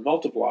fruitful and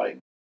multiplying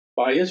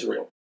by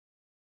Israel.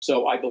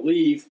 So I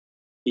believe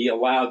he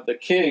allowed the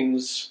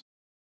kings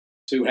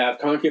to have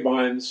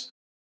concubines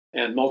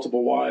and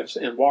multiple wives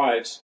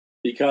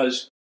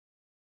because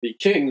the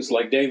kings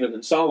like David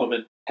and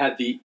Solomon had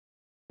the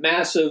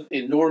massive,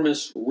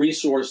 enormous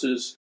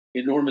resources,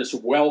 enormous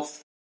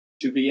wealth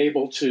to be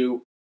able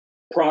to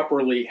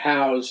properly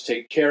house,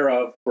 take care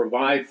of,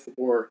 provide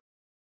for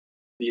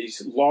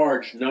these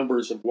large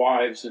numbers of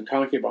wives and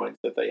concubines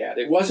that they had.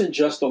 It wasn't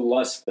just a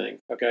lust thing,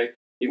 okay?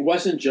 It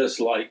wasn't just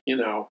like,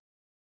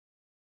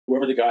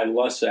 whoever the guy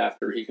lusts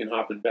after, he can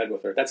hop in bed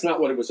with her. That's not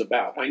what it was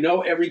about. I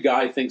know every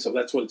guy thinks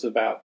that's what it's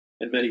about,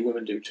 and many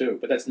women do too,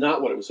 but that's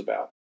not what it was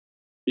about.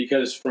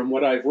 Because from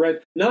what I've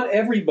read, not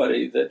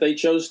everybody that they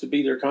chose to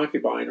be their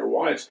concubine or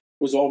wives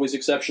was always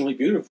exceptionally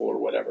beautiful or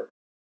whatever.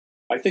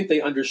 I think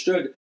they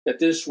understood that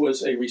this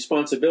was a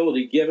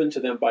responsibility given to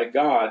them by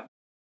God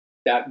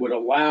that would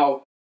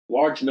allow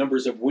large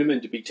numbers of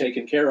women to be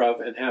taken care of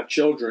and have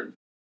children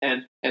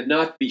and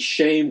not be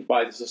shamed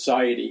by the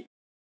society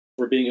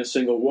for being a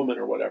single woman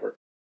or whatever.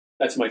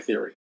 That's my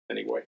theory,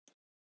 anyway.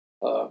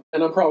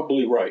 And I'm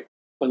probably right,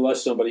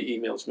 unless somebody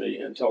emails me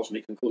and tells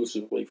me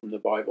conclusively from the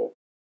Bible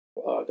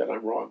that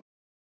I'm wrong.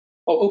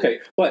 Oh, okay.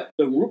 But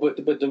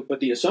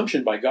the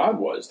assumption by God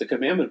was, the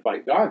commandment by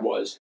God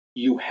was,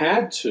 you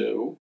had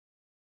to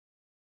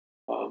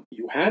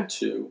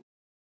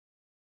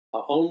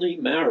only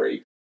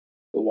marry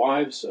the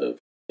wives of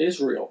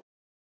Israel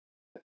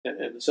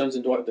and the sons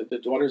and the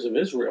daughters of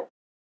Israel.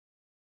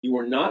 You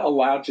were not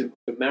allowed to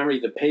marry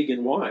the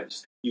pagan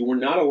wives. You were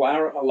not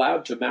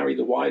allowed to marry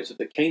the wives of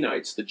the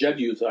Canaanites, the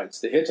Jebusites,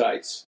 the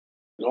Hittites,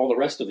 and all the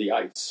rest of the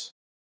ites.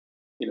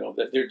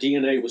 That their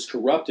DNA was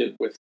corrupted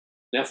with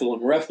Nephilim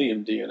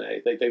Rephaim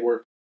DNA. They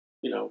were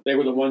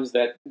the ones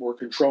that were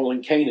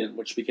controlling Canaan,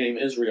 which became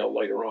Israel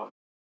later on.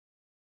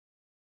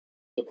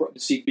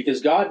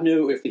 Because God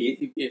knew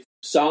if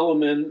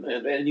Solomon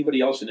and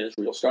anybody else in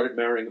Israel started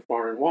marrying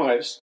foreign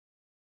wives,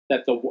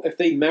 that if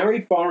they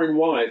married foreign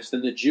wives,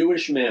 then the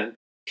Jewish men,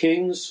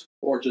 kings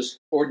or just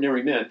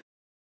ordinary men,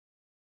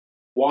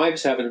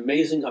 wives have an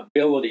amazing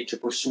ability to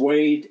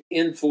persuade,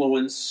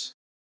 influence,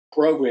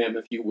 program,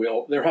 if you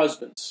will, their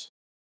husbands.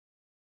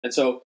 And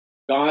so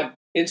God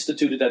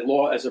instituted that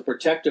law as a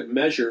protective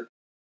measure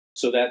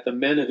so that the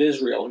men of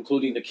Israel,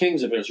 including the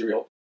kings of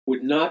Israel,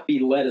 would not be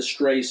led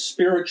astray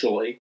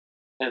spiritually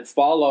and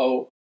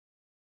follow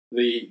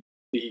the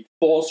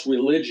false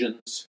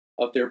religions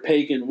of their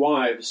pagan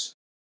wives,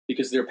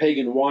 because their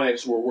pagan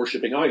wives were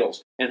worshiping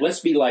idols. And let's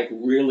be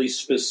really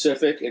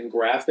specific and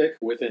graphic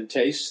within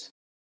taste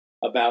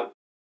about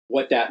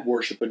what that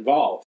worship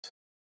involved.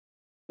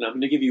 And I'm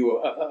going to give you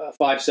a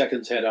 5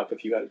 seconds head up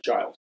if you got a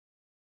child.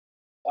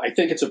 I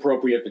think it's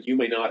appropriate, but you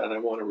may not, and I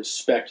want to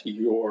respect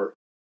your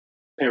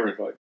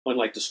parenthood.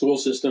 Unlike the school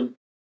system,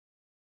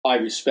 I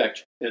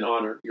respect and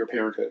honor your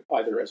parenthood,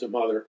 either as a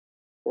mother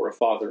or a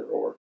father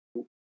or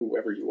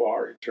whoever you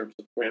are in terms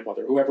of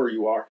grandmother, whoever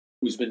you are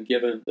who's been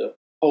given the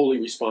holy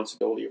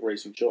responsibility of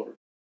raising children.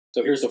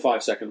 So here's the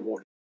 5-second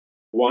warning.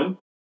 1,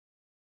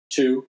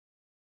 2,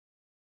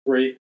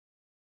 3,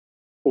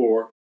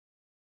 4,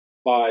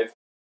 5,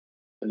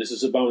 and this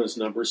is a bonus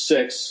number,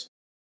 6,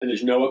 and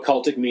there's no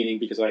occultic meaning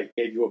because I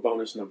gave you a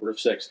bonus number of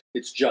 6.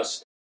 It's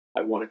just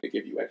I wanted to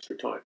give you extra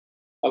time.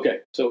 Okay,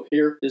 so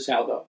here is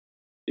how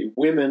the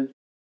women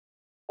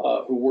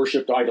who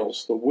worshipped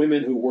idols, the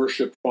women who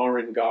worshipped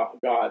foreign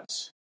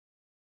gods,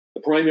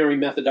 the primary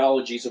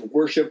methodologies of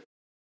worship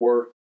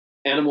were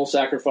animal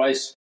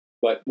sacrifice,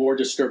 but more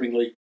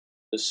disturbingly,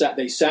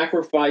 they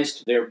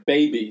sacrificed their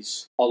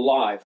babies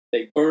alive.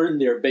 They burned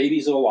their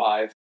babies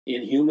alive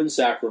in human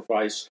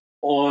sacrifice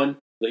on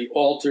the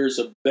altars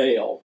of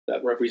Baal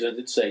that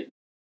represented Satan.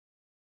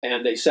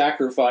 And they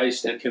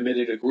sacrificed and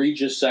committed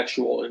egregious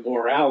sexual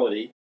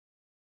immorality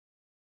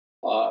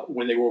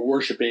when they were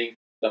worshiping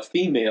the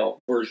female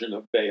version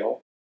of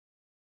Baal,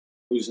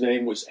 whose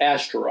name was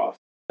Ashtaroth.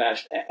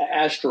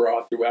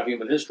 Ashtaroth throughout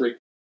human history,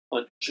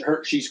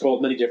 she's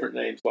called many different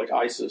names like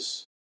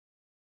Isis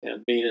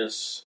and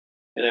Venus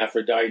and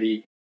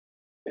Aphrodite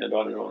and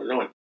on and on and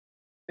on.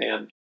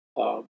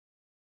 And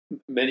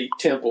many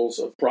temples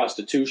of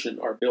prostitution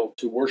are built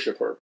to worship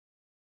her.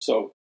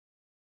 So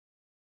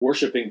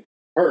worshiping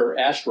her,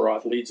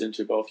 Ashtaroth, leads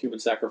into both human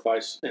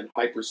sacrifice and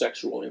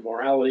hypersexual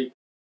immorality,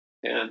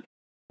 and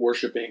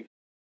worshiping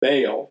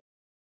Baal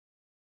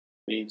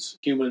means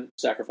human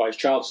sacrifice,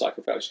 child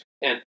sacrifice.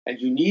 And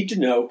you need to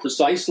know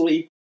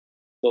precisely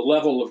the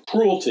level of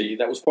cruelty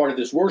that was part of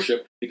this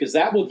worship, because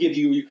that will give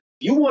you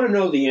You want to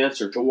know the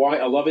answer to why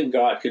a loving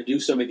God can do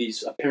some of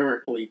these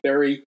apparently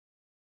very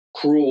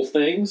cruel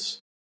things?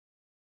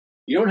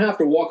 You don't have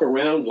to walk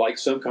around like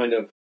some kind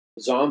of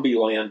zombie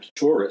land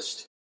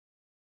tourist.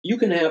 You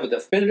can have a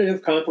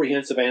definitive,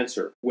 comprehensive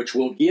answer, which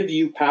will give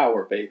you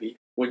power, baby,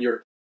 when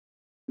you're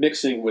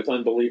mixing with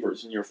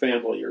unbelievers in your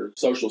family or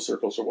social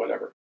circles or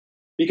whatever.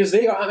 Because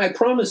they are, I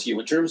promise you,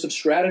 in terms of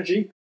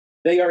strategy,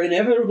 they are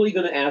inevitably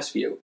going to ask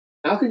you,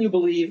 how can you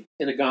believe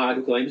in a God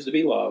who claims to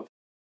be love?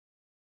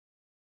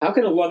 How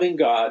can a loving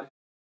God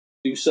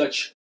do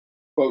such,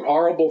 quote,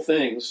 horrible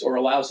things or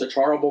allow such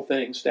horrible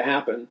things to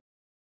happen,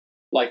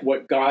 like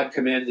what God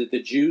commanded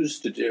the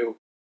Jews to do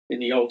in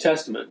the Old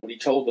Testament when he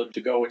told them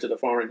to go into the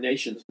foreign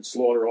nations and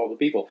slaughter all the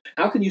people?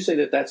 How can you say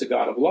that that's a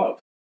God of love?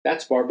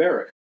 That's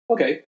barbaric.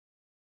 Okay,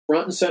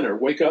 front and center,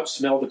 wake up,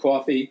 smell the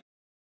coffee.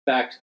 In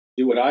fact,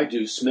 do what I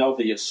do, smell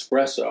the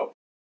espresso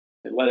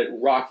and let it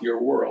rock your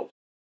world.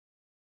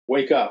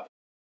 Wake up,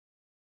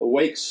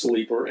 awake,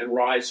 sleeper, and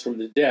rise from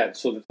the dead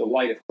so that the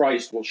light of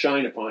Christ will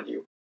shine upon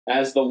you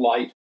as the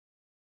light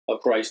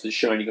of Christ is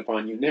shining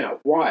upon you now.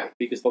 Why?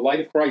 Because the light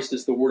of Christ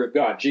is the Word of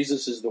God.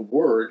 Jesus is the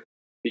Word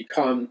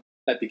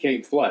that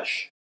became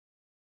flesh.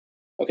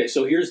 Okay,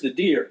 so here's the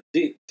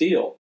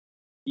deal.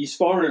 These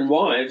foreign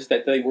wives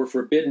that they were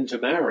forbidden to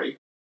marry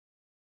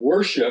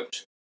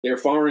worshipped their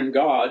foreign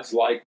gods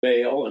like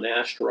Baal and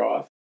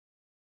Ashtaroth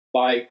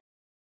by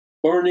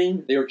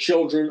burning their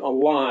children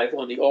alive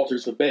on the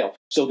altars of Baal.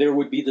 So there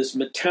would be this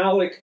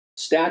metallic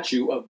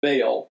statue of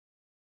Baal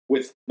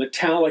with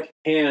metallic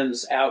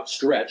hands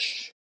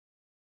outstretched.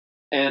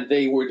 And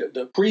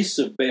the priests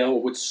of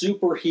Baal would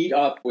superheat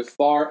up with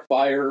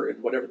fire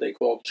and whatever they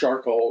called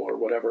charcoal or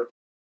whatever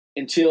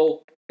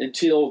until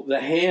the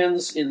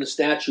hands in the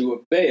statue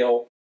of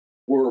Baal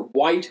were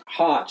white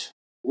hot,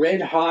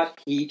 red hot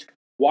heat,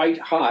 white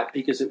hot,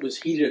 because it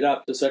was heated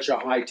up to such a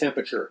high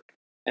temperature.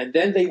 And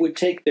then they would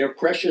take their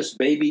precious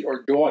baby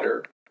or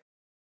daughter,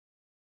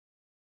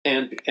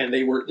 and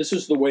this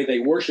is the way they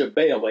worship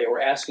Baal. They were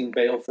asking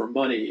Baal for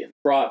money and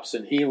crops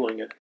and healing,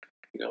 and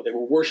they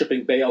were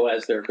worshiping Baal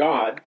as their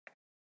god.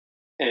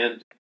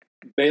 And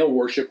Baal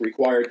worship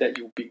required that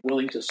you be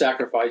willing to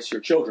sacrifice your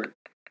children.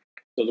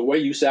 So the way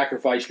you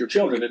sacrificed your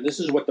children, and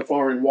this is what the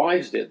foreign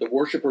wives did, the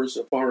worshippers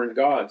of foreign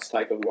gods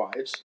type of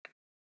wives,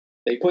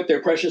 they put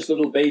their precious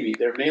little baby,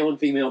 their male and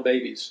female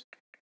babies,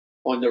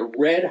 on the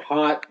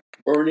red-hot,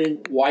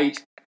 burning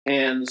white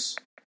hands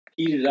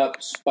heated up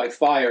by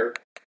fire,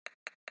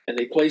 and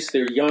they placed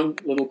their young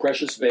little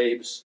precious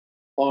babes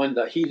on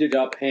the heated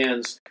up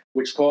hands,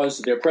 which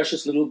caused their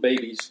precious little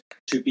babies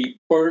to be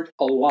burnt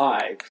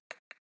alive.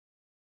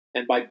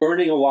 And by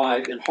burning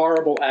alive in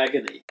horrible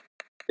agony,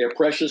 their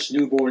precious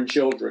newborn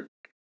children,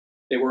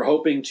 they were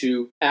hoping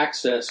to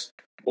access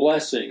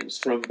blessings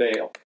from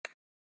Baal.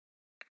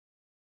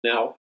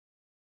 Now,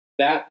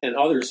 that and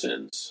other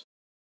sins,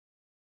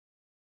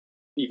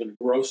 even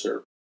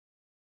grosser,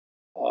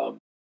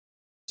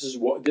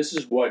 this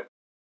is what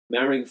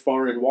marrying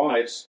foreign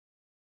wives,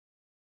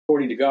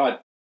 according to God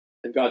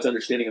and God's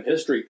understanding of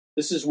history,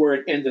 this is where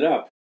it ended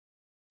up.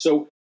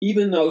 So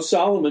even though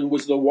Solomon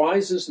was the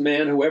wisest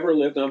man who ever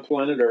lived on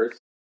planet Earth,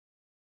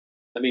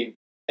 I mean,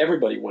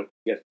 everybody wanted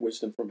to get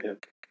wisdom from him.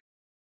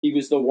 He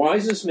was the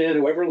wisest man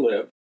who ever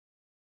lived,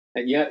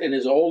 and yet in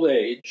his old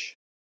age,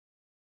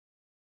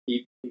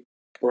 his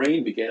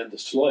brain began to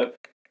slip.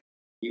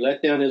 He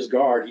let down his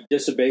guard. He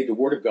disobeyed the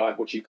word of God,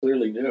 which he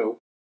clearly knew,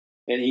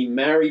 and he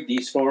married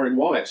these foreign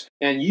wives.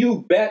 And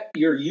you bet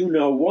your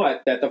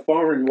you-know-what that the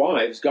foreign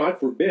wives, God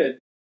forbid,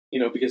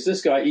 because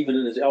this guy, even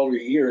in his elder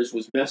years,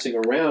 was messing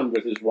around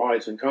with his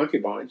wives and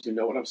concubines. You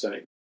know what I'm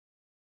saying?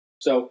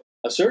 So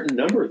a certain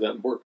number of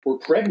them were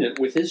pregnant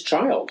with his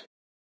child.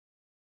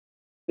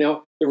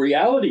 Now, the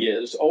reality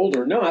is, old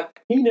or not,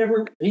 he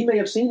may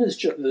have seen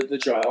the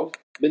child,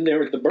 been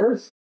there at the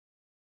birth,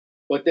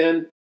 but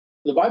then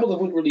the Bible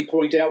doesn't really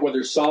point out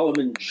whether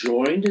Solomon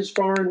joined his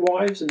foreign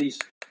wives in these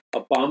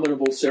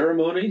abominable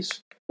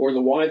ceremonies, or the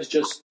wives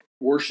just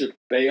worshiped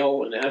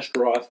Baal and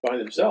Ashtaroth by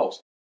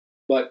themselves.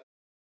 But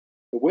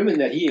the women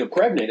that he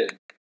impregnated,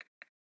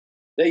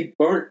 they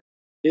burnt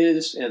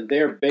his and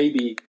their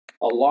baby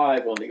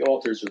alive on the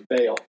altars of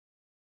Baal.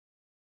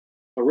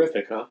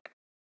 Horrific, huh?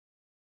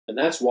 And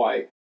that's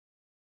why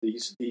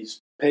these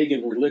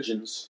pagan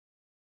religions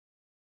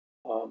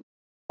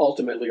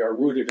ultimately are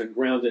rooted and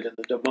grounded in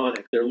the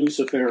demonic. They're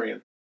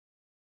Luciferian.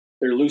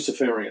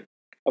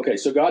 Okay,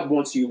 so God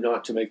wants you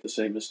not to make the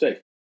same mistake.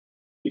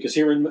 Because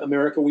here in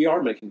America, we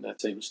are making that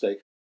same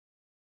mistake.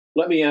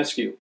 Let me ask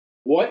you,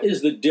 what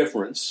is the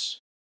difference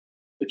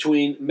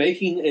between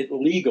making it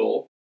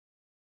legal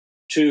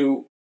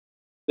to,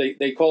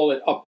 they call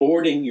it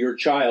aborting your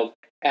child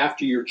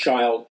after your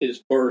child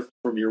is birthed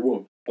from your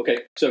womb? Okay,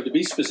 so to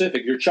be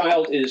specific, your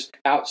child is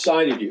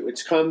outside of you.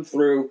 It's come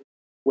through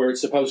where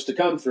it's supposed to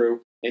come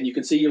through, and you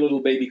can see your little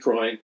baby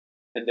crying,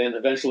 and then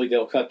eventually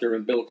they'll cut their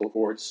umbilical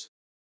cords.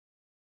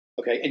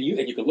 Okay, and you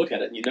can look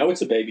at it, and you know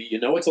it's a baby, you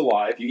know it's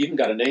alive, you even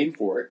got a name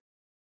for it.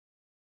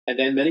 And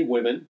then many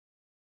women,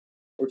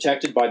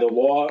 protected by the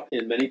law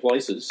in many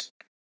places,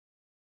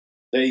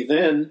 They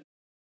then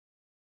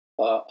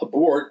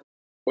abort,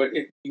 but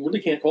you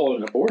really can't call it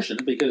an abortion,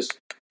 because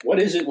what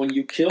is it when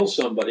you kill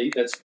somebody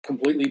that's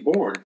completely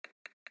born,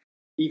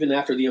 even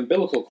after the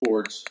umbilical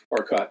cords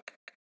are cut?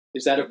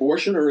 Is that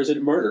abortion or is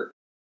it murder?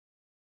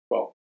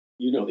 Well,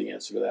 you know the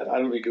answer to that. I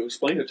don't need to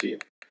explain it to you.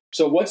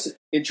 So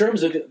in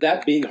terms of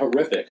that being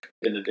horrific,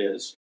 and it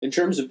is, in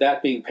terms of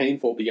that being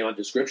painful beyond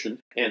description,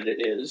 and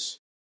it is,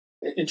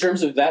 in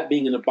terms of that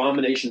being an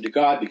abomination to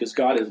God because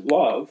God is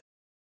love,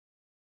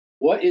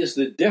 what is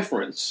the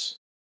difference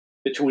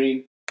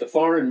between the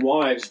foreign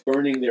wives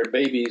burning their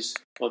babies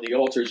on the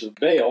altars of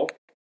Baal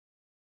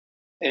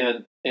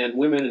and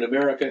women in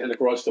America and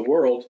across the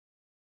world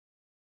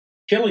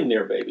killing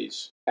their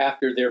babies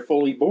after they're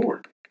fully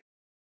born?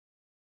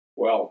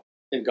 Well,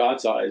 in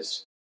God's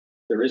eyes,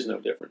 there is no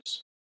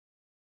difference.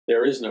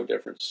 There is no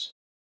difference.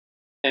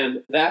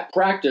 And that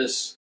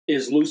practice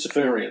is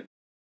Luciferian.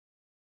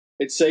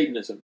 It's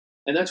Satanism.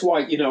 And that's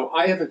why,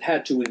 I haven't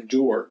had to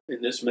endure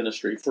in this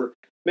ministry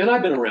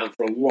I've been around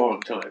for a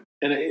long time,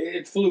 and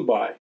it flew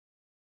by,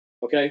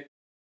 okay?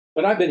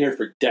 But I've been here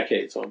for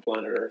decades on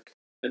planet Earth.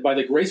 And by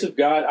the grace of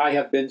God, I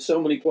have been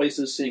so many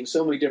places, seeing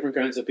so many different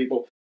kinds of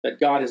people, that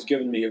God has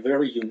given me a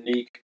very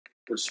unique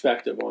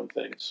perspective on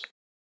things.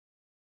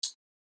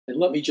 And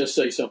let me just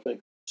say something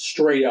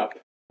straight up,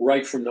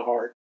 right from the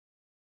heart.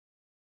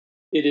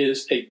 It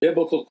is a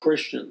biblical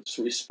Christian's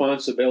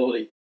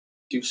responsibility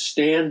to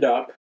stand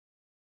up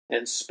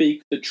and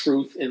speak the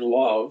truth in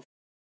love,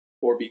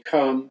 or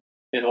become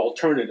an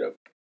alternative.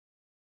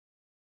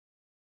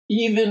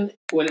 Even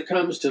when it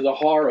comes to the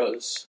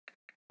horrors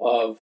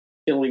of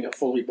killing a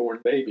fully born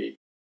baby,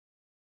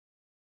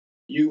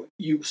 you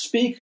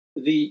speak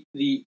the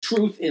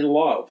truth in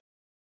love.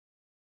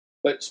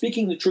 But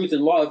speaking the truth in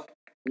love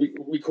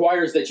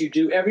requires that you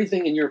do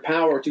everything in your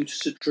power to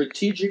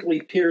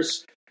strategically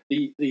pierce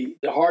the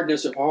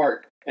hardness of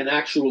heart and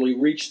actually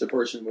reach the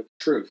person with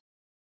the truth.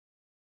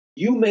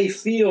 You may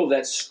feel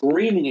that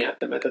screaming at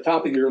them at the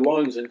top of your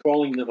lungs and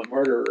calling them a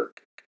murderer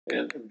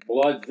and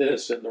blood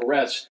this and the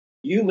rest,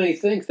 you may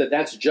think that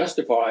that's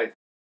justified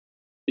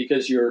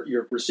because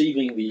you're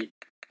perceiving the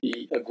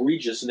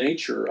egregious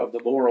nature of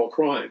the moral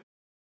crime.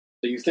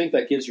 So you think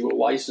that gives you a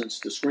license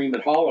to scream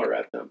and holler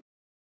at them.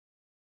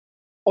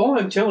 All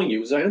I'm telling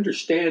you is I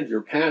understand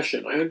your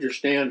passion. I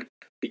understand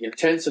the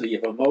intensity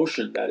of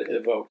emotion that it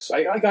evokes.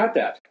 I got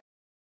that.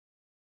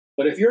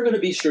 But if you're going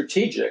to be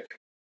strategic,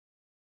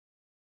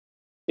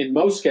 in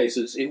most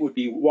cases, it would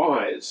be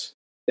wise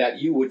that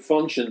you would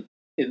function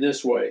in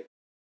this way.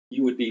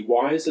 You would be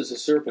wise as a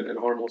serpent and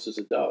harmless as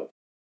a dove.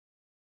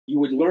 You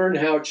would learn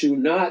how to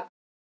not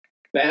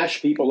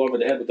bash people over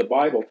the head with the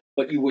Bible,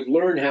 but you would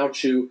learn how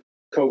to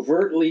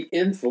covertly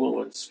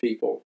influence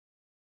people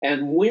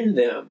and win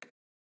them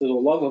to the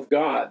love of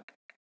God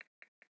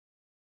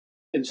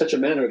in such a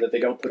manner that they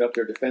don't put up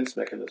their defense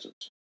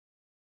mechanisms.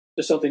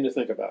 Just something to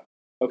think about.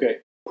 Okay,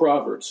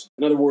 Proverbs.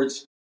 In other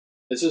words,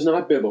 this is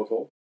not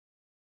biblical,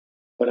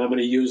 but I'm going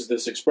to use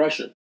this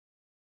expression.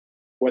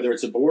 Whether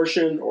it's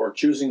abortion or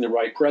choosing the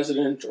right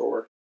president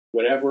or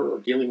whatever, or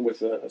dealing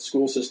with a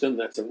school system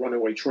that's a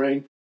runaway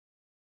train,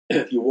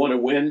 if you want to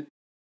win,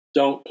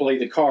 don't play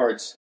the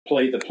cards,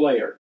 play the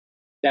player.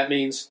 That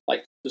means,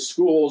 like, the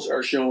schools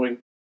are showing,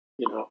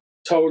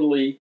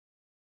 totally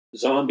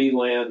zombie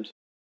land,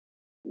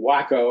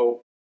 wacko,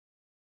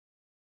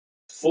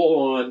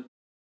 full-on,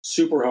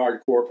 super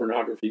hardcore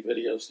pornography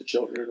videos to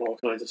children and all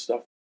kinds of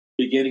stuff,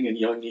 beginning in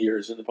young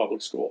years in the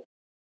public school.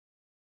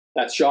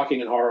 That's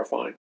shocking and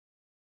horrifying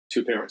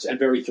to parents, and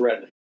very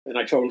threatening, and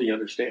I totally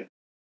understand.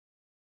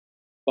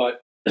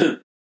 But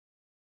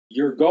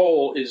your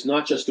goal is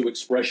not just to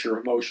express your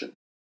emotion.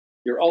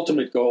 Your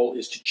ultimate goal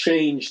is to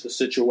change the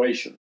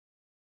situation.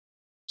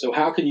 So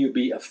how can you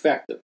be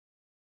effective?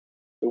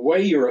 The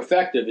way you're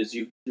effective is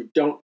you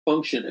don't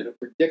function in a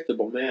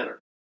predictable manner.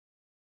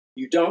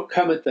 You don't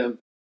come at them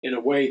in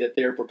a way that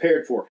they're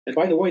prepared for. And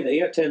by the way,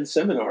 they attend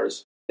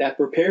seminars that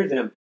prepare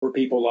them for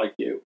people like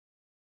you.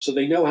 So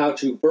they know how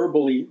to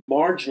verbally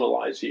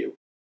marginalize you,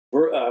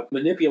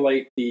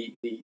 manipulate the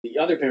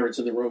other parents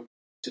in the room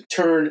to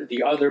turn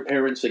the other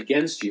parents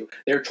against you.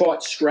 They're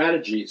taught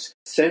strategies,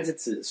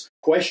 sentences,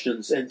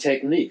 questions, and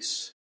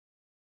techniques.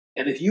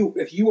 And if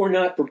you are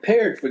not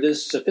prepared for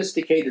this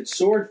sophisticated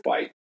sword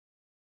fight,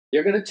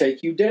 they're going to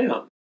take you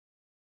down.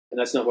 And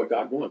that's not what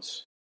God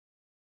wants.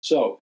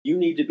 So you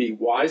need to be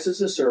wise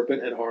as a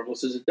serpent and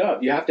harmless as a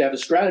dove. You have to have a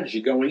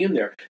strategy going in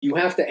there. You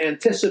have to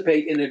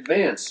anticipate in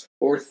advance,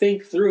 or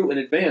think through in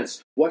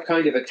advance, what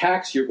kind of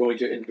attacks you're going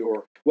to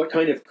endure, what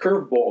kind of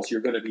curveballs you're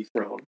going to be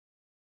thrown.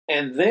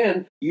 And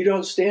then you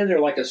don't stand there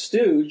like a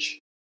stooge.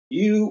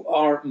 You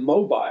are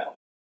mobile.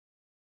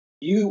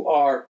 You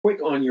are quick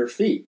on your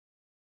feet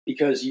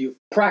because you've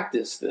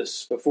practiced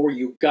this before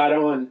you got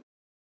on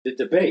the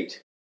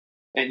debate.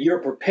 And you're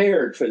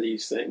prepared for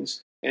these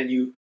things. And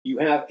you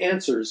have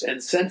answers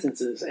and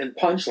sentences and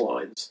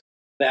punchlines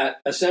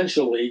that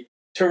essentially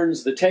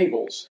turns the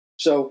tables.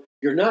 So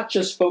you're not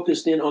just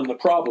focused in on the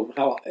problem,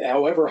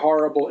 however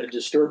horrible and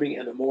disturbing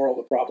and immoral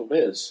the problem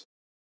is.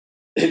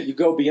 you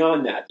go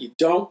beyond that. You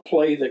don't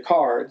play the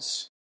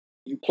cards,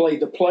 you play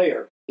the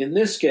player. In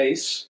this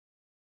case,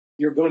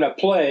 you're going to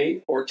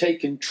play or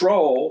take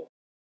control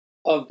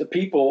of the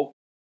people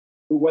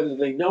who, whether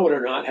they know it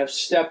or not, have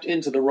stepped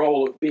into the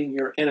role of being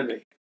your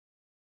enemy.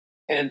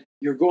 And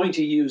you're going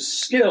to use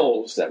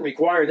skills that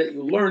require that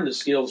you learn the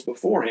skills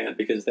beforehand,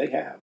 because they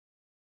have.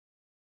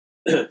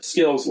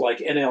 Skills like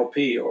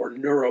NLP or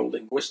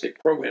neuro-linguistic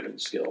programming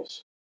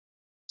skills,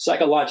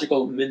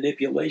 psychological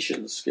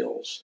manipulation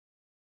skills,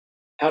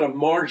 how to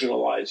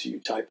marginalize you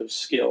type of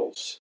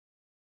skills.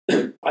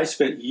 I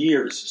spent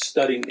years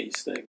studying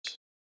these things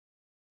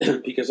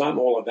because I'm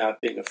all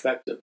about being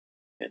effective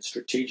and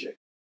strategic,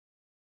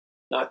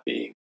 not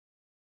being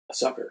a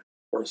sucker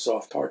or a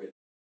soft target.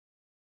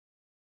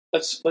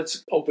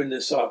 Let's open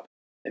this up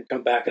and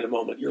come back in a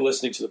moment. You're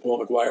listening to the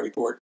Paul McGUIRE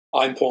Report.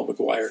 I'm Paul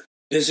McGUIRE.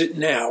 Visit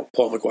now,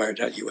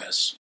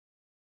 paulmcguire.us.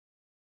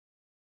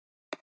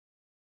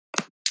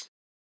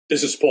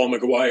 This is Paul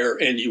McGUIRE,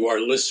 and you are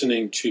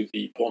listening to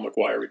the Paul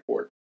McGUIRE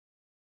Report.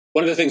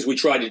 One of the things we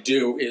try to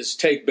do is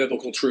take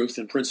biblical truth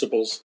and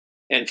principles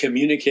and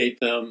communicate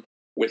them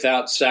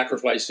without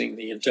sacrificing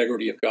the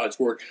integrity of God's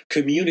Word.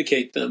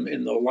 Communicate them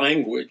in the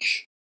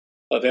language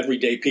of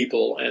everyday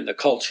people and the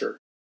culture,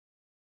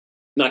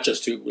 not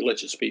just to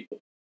religious people.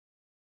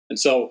 And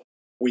so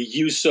we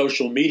use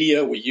social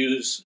media, we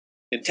use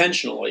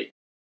intentionally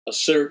a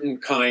certain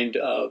kind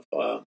of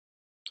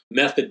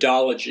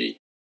methodology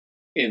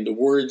in the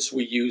words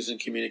we use in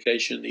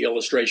communication, the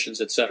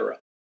illustrations, etc.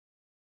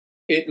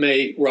 It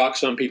may rock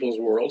some people's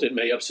world, it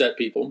may upset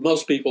people.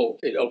 Most people,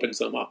 it opens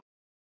them up.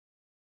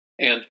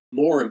 And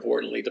more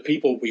importantly, the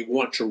people we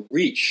want to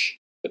reach,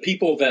 the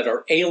people that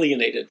are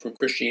alienated from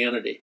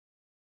Christianity.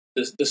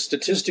 The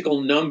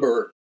statistical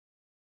number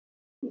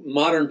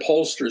modern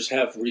pollsters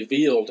have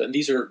revealed, and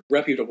these are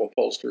reputable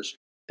pollsters,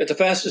 that the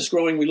fastest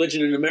growing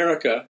religion in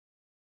America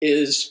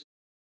is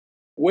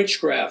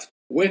witchcraft,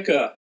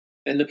 Wicca,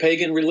 and the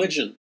pagan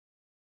religion.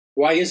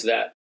 Why is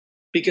that?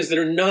 Because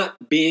they're not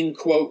being,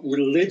 quote,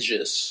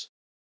 religious.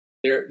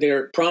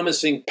 They're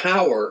promising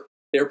power.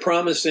 They're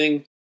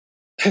promising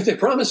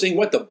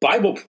what the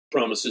Bible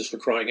promises, for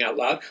crying out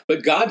loud.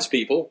 But God's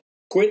people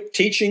quit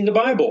teaching the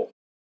Bible.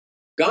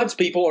 God's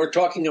people are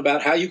talking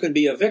about how you can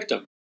be a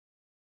victim.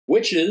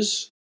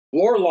 Witches,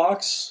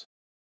 warlocks,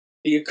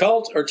 the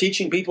occult are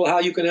teaching people how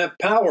you can have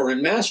power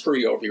and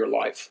mastery over your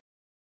life.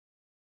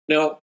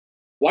 Now,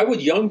 why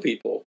would young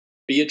people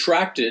be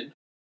attracted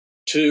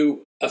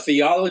to a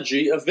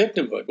theology of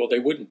victimhood? Well, they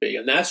wouldn't be.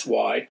 And that's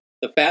why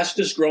the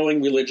fastest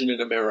growing religion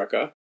in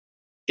America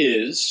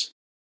is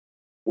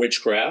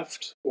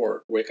witchcraft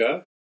or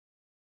Wicca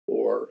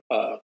or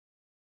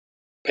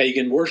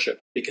pagan worship,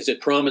 because it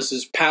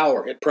promises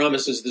power. It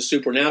promises the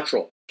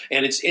supernatural.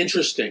 And it's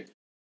interesting.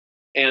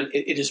 And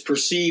it is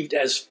perceived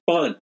as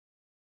fun.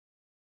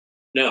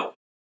 Now,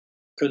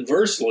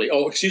 conversely,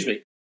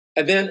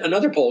 and then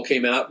another poll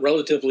came out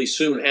relatively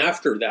soon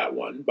after that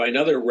one by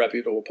another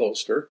reputable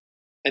pollster,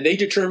 and they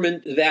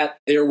determined that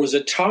there was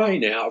a tie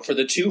now for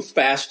the two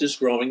fastest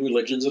growing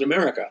religions in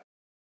America.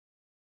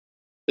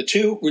 The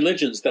two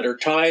religions that are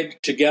tied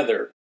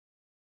together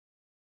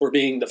for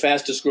being the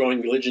fastest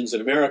growing religions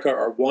in America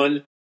are,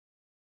 one,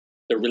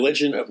 the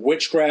religion of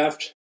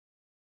witchcraft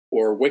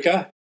or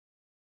Wicca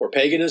or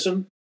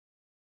paganism,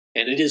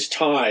 and it is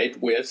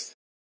tied with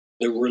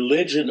the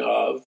religion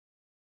of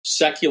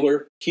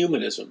secular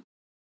humanism.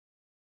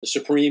 The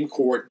Supreme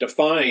Court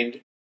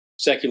defined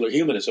secular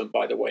humanism,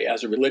 by the way,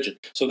 as a religion.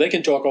 So they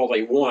can talk all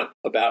they want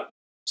about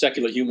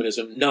secular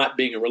humanism not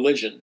being a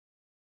religion,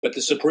 but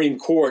the Supreme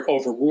Court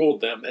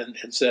overruled them and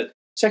said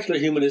secular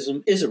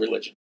humanism is a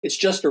religion. It's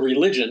just a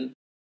religion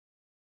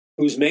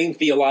whose main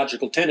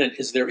theological tenet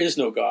is there is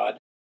no God,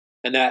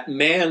 and that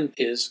man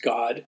is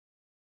God,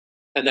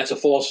 and that's a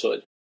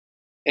falsehood.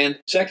 And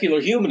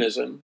secular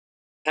humanism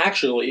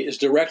actually is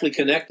directly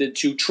connected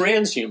to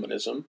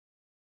transhumanism,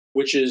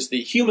 which is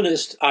the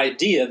humanist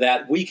idea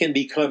that we can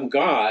become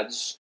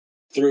gods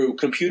through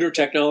computer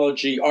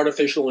technology,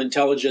 artificial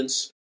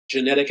intelligence,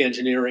 genetic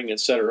engineering,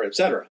 etc.,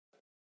 etc.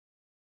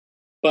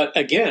 But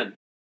again,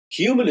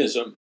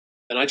 humanism,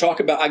 and I talk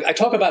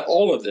about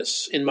all of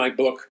this in my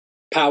book,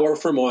 Power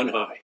from On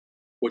High,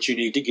 which you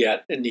need to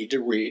get and need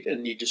to read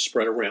and need to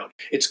spread around.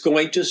 It's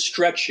going to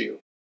stretch you.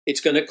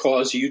 It's going to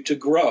cause you to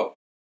grow.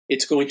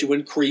 It's going to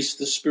increase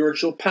the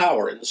spiritual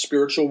power and the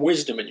spiritual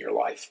wisdom in your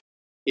life.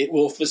 It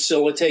will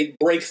facilitate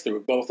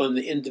breakthrough, both on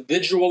the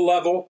individual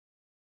level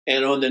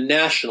and on the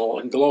national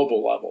and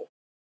global level.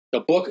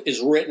 The book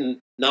is written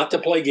not to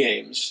play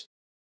games,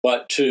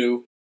 but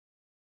to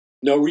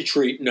no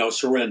retreat, no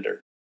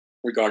surrender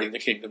regarding the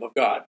kingdom of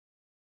God.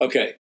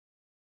 Okay,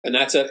 and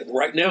that's it.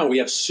 Right now we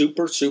have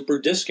super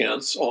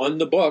discounts on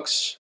the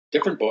books,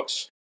 different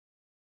books,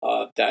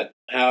 that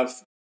have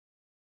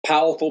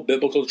powerful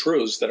biblical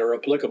truths that are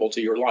applicable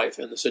to your life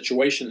and the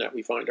situation that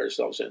we find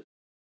ourselves in.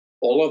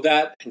 All of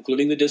that,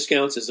 including the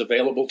discounts, is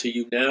available to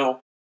you now.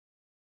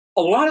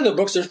 A lot of the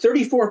books are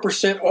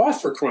 34%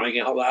 off, for crying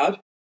out loud.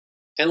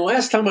 And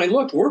last time I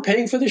looked, we're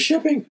paying for the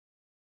shipping.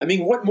 I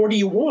mean, what more do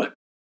you want?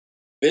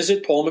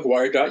 Visit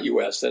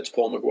paulmcguire.us. That's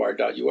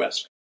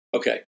paulmcguire.us.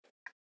 Okay.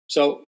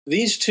 So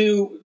these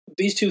two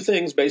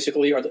things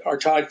basically are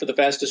tied for the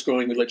fastest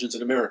growing religions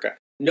in America.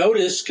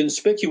 Notice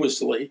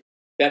conspicuously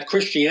that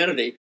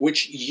Christianity,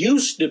 which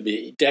used to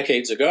be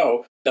decades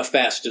ago the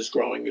fastest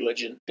growing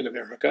religion in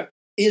America,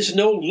 is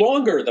no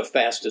longer the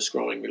fastest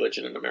growing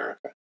religion in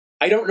America.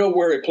 I don't know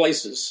where it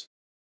places,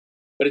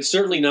 but it's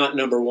certainly not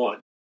number one.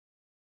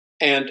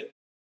 And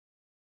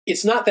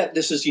it's not that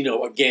this is,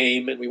 a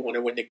game and we want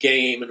to win the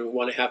game and we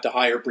want to have the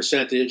higher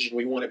percentage and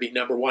we want to be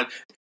number one.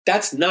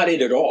 That's not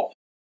it at all.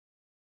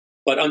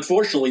 But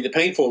unfortunately, the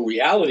painful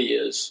reality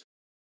is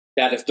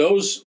that if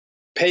those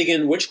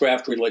pagan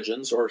witchcraft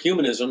religions or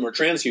humanism or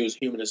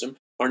transhumanism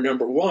are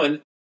number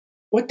one,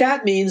 what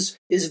that means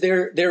is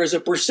there is a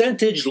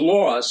percentage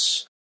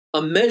loss,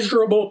 a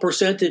measurable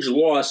percentage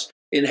loss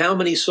in how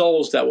many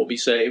souls that will be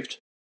saved,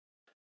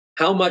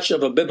 how much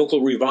of a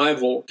biblical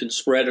revival can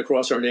spread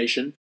across our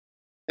nation,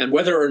 and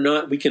whether or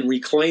not we can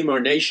reclaim our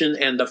nation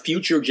and the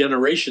future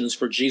generations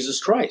for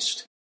Jesus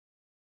Christ.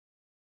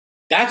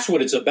 That's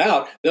what it's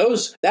about.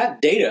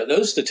 That data,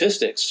 those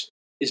statistics,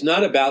 is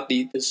not about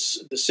the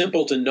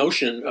simpleton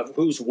notion of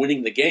who's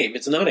winning the game.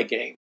 It's not a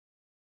game.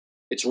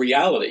 It's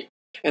reality.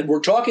 And we're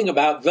talking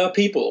about the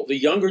people, the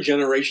younger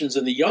generations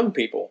and the young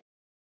people.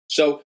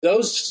 So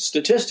those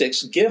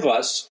statistics give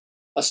us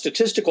a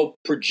statistical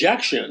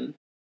projection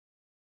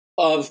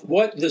of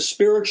what the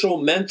spiritual,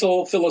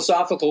 mental,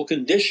 philosophical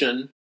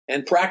condition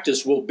and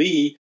practice will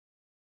be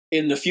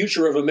in the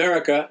future of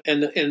America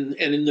and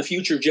in the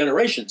future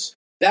generations.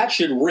 That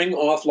should ring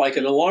off like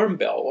an alarm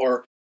bell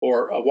or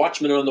a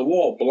watchman on the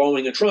wall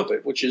blowing a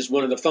trumpet, which is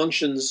one of the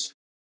functions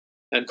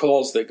and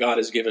calls that God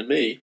has given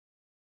me.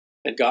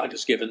 And God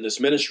has given this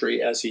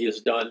ministry, as he has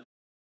done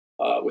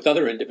with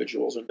other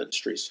individuals and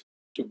ministries,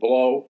 to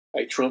blow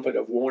a trumpet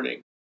of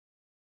warning,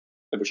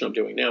 which I'm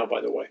doing now,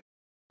 by the way.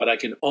 But I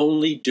can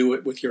only do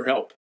it with your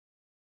help.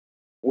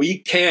 We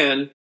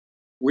can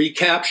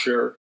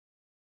recapture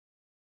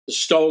the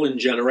stolen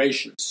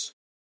generations.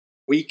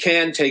 We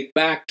can take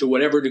back, to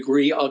whatever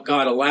degree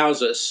God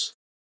allows us,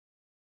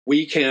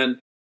 we can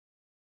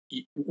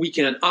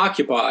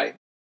occupy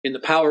in the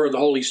power of the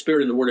Holy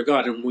Spirit and the Word of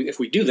God. And if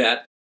we do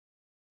that,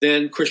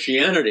 then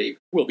Christianity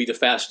will be the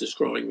fastest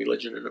growing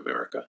religion in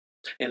America.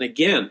 And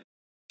again,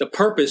 the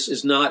purpose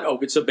is not,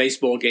 it's a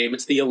baseball game,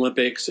 it's the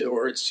Olympics,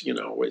 or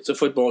it's a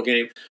football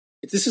game.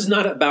 This is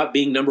not about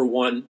being number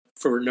one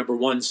for number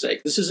one's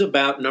sake. This is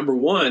about number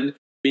one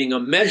being a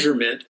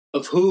measurement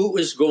of who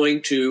is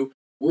going to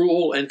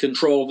rule and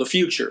control the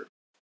future.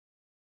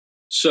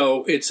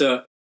 So it's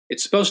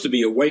supposed to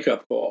be a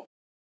wake-up call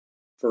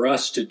for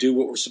us to do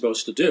what we're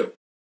supposed to do.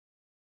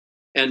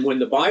 And when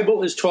the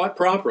Bible is taught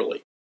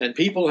properly, and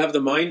people have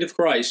the mind of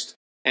Christ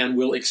and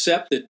will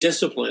accept the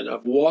discipline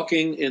of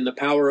walking in the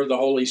power of the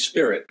Holy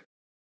Spirit,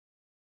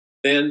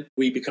 then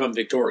we become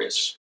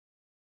victorious.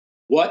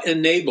 What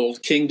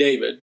enabled King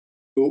David,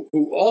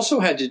 who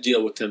also had to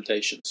deal with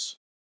temptations,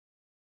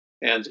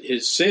 and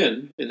his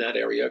sin in that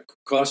area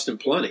cost him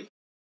plenty.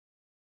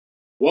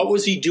 What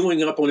was he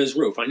doing up on his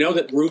roof? I know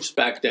that roofs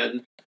back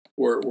then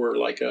were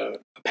like a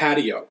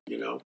patio,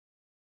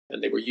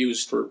 and they were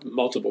used for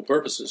multiple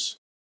purposes.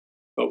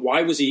 But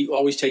why was he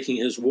always taking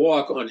his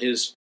walk on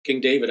his King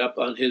David up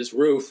on his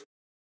roof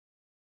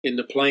in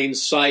the plain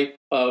sight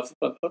of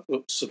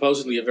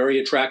supposedly a very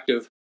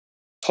attractive,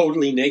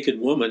 totally naked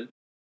woman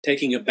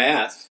taking a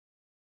bath?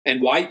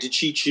 And why did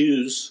she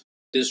choose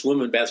this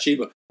woman,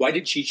 Bathsheba? Why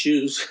did she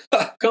choose?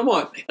 Come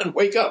on, man,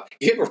 wake up,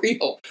 get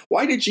real.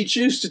 Why did she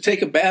choose to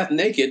take a bath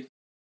naked,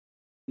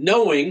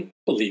 knowing,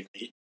 believe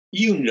me,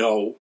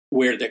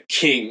 where the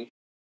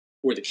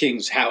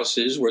king's house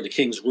is, where the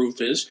king's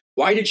roof is?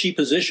 Why did she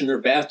position her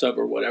bathtub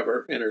or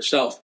whatever and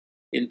herself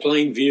in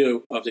plain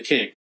view of the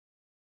king?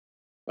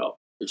 Well,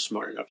 you're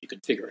smart enough, you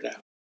can figure it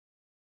out.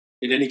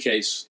 In any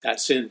case, that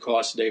sin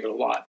cost David a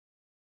lot.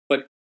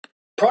 But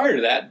prior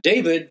to that,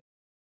 David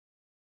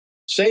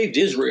saved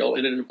Israel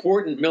in an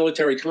important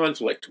military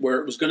conflict where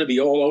it was going to be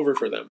all over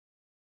for them.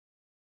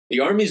 The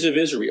armies of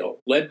Israel,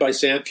 led by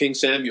King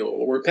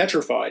Samuel, were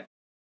petrified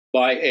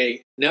by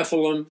a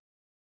Nephilim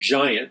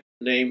giant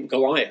named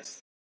Goliath,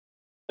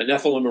 a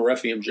Nephilim or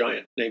Rephaim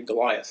giant named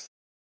Goliath,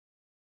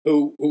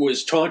 who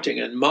was taunting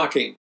and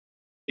mocking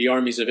the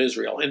armies of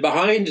Israel. And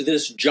behind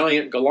this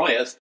giant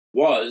Goliath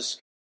was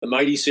the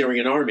mighty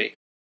Syrian army.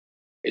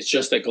 It's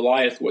just that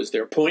Goliath was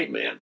their point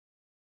man.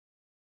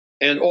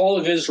 And all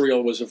of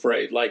Israel was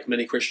afraid, like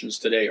many Christians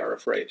today are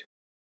afraid.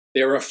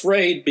 They're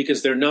afraid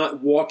because they're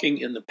not walking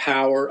in the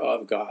power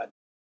of God.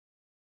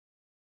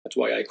 That's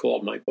why I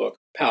called my book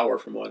Power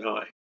from on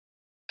High.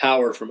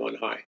 Power from on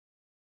high.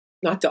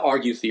 Not to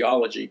argue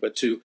theology, but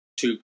to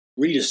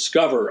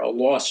rediscover a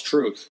lost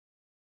truth.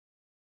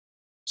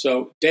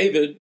 So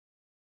David,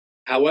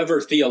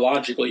 however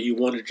theologically you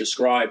want to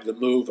describe the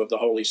move of the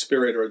Holy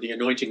Spirit or the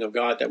anointing of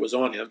God that was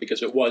on him,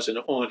 because it wasn't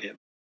on him,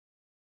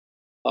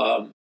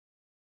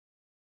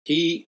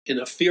 he, in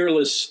a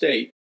fearless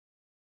state,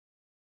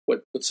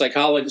 what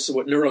psychologists,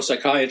 what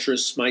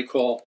neuropsychiatrists might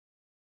call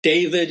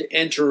David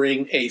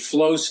entering a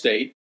flow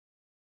state,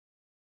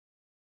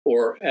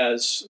 or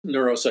as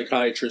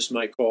neuropsychiatrists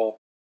might call,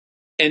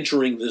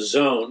 entering the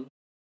zone,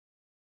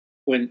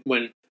 when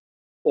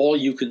all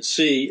you can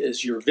see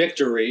is your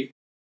victory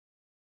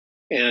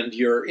and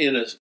you're in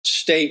a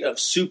state of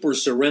super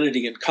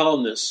serenity and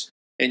calmness,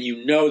 and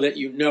you know that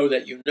you know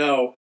that you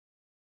know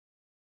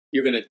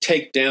you're going to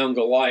take down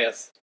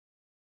Goliath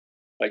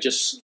by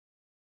just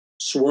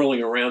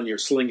swirling around your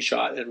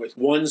slingshot and with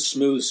one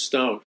smooth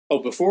stone. Oh,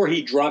 before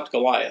he dropped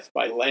Goliath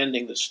by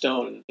landing the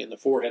stone in the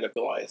forehead of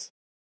Goliath,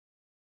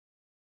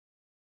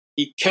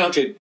 he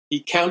countered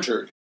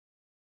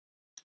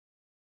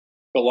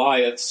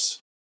Goliath's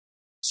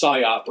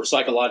psyop or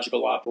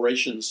psychological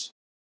operations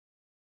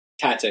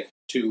tactic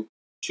to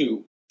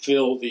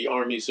fill the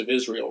armies of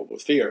Israel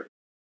with fear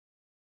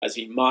as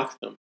he mocked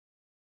them.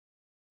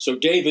 So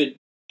David,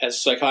 as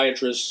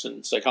psychiatrists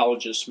and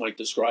psychologists might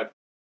describe,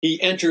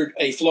 he entered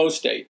a flow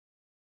state.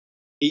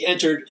 He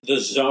entered the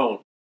zone.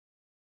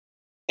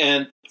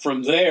 And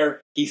from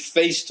there, he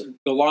faced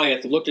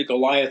Goliath, looked at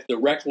Goliath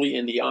directly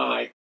in the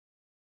eye.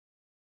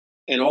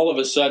 And all of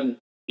a sudden,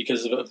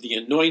 because of the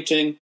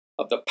anointing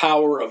of the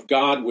power of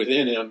God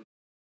within him,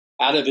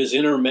 out of his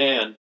inner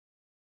man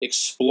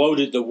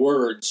exploded the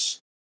words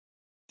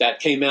that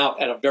came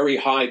out at a very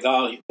high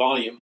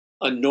volume,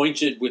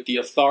 anointed with the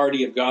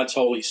authority of God's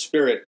Holy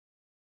Spirit.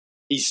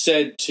 He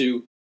said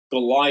to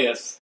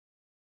Goliath,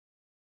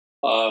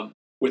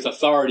 with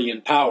authority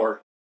and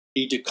power,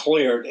 he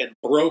declared and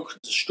broke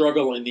the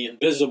struggle in the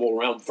invisible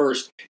realm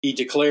first. He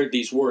declared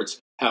these words,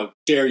 "How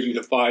dare you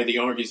defy the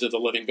armies of the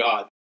living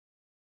God?"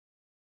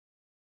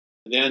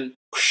 And then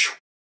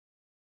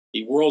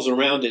he whirls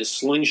around his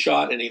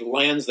slingshot and he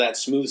lands that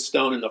smooth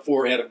stone in the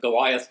forehead of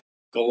Goliath.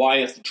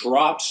 Goliath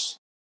drops.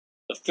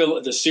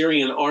 The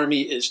Syrian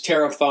army is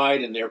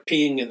terrified and they're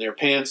peeing in their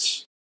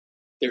pants.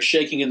 They're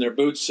shaking in their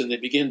boots and they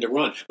begin to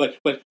run. But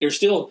they're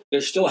still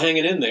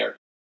hanging in there.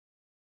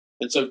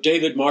 And so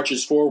David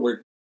marches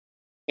forward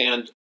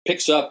and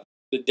picks up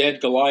the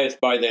dead Goliath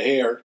by the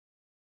hair,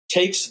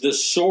 takes the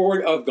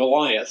sword of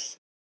Goliath,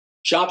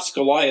 chops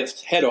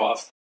Goliath's head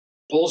off,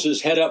 pulls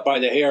his head up by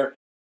the hair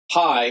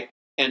high,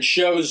 and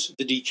shows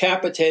the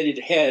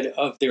decapitated head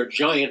of their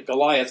giant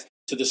Goliath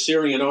to the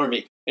Syrian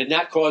army. And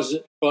that caused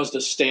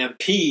a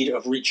stampede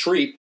of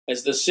retreat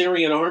as the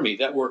Syrian army,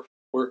 that were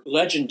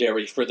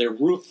legendary for their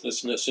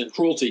ruthlessness and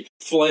cruelty,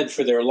 fled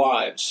for their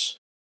lives.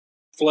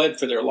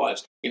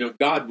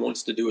 God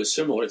wants to do a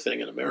similar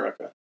thing in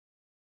America.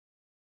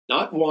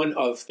 Not one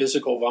of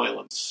physical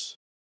violence,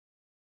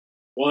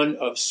 one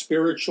of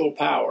spiritual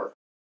power.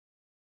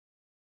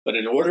 But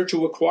in order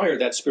to acquire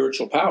that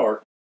spiritual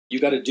power, you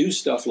got to do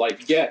stuff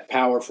like get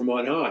power from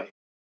on high,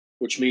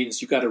 which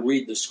means you got to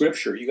read the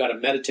scripture. You got to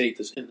meditate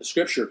in the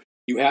scripture.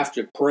 You have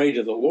to pray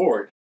to the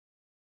Lord.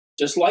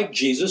 Just like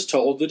Jesus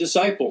told the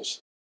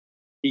disciples.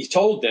 He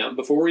told them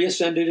before he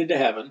ascended into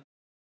heaven,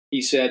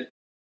 he said,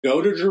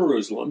 go to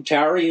Jerusalem,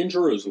 tarry in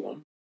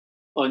Jerusalem,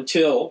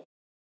 until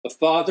the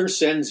Father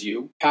sends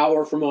you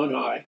power from on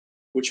high,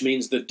 which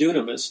means the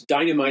dunamis,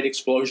 dynamite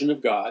explosion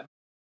of God,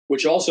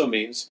 which also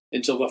means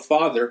until the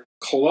Father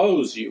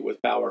clothes you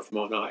with power from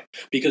on high.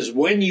 Because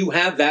when you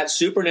have that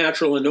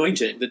supernatural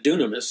anointing, the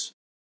dunamis,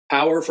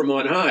 power from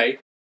on high,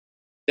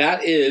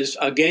 that is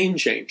a game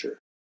changer.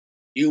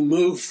 You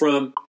move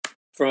from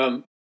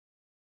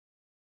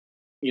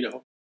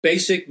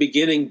basic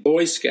beginning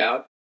Boy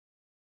Scout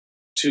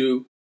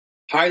to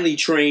highly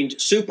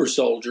trained super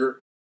soldier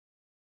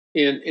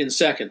in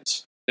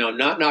seconds. Now, I'm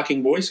not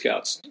knocking Boy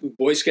Scouts.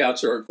 Boy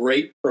Scouts are a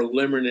great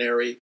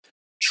preliminary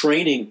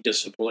training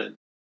discipline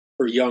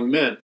for young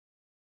men.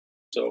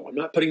 So I'm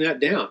not putting that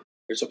down.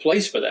 There's a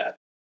place for that.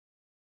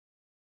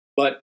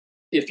 But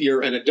if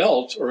you're an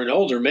adult or an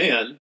older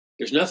man,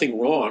 there's nothing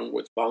wrong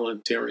with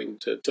volunteering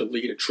to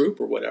lead a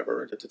troop or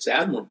whatever. It's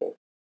admirable.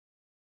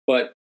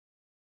 But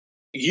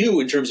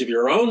you, in terms of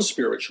your own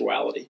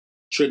spirituality,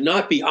 should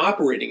not be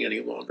operating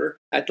any longer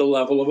at the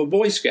level of a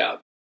Boy Scout.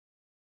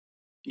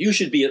 You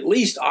should be at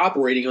least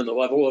operating on the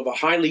level of a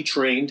highly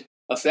trained,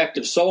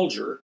 effective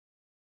soldier.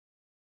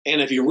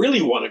 And if you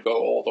really want to go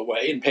all the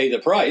way and pay the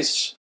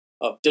price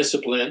of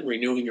discipline,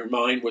 renewing your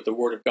mind with the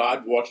Word of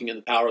God, walking in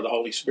the power of the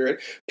Holy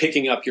Spirit,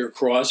 picking up your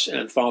cross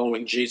and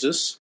following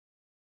Jesus,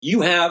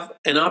 you have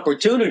an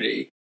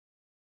opportunity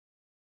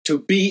to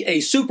be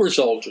a super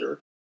soldier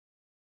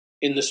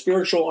in the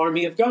spiritual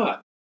army of God.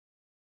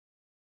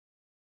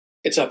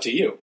 It's up to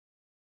you.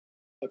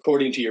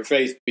 According to your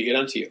faith, be it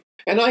unto you.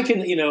 And I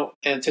can,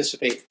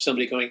 anticipate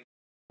somebody going,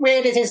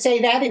 where does it say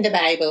that in the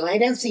Bible? I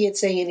don't see it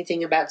say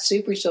anything about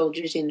super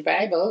soldiers in the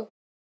Bible.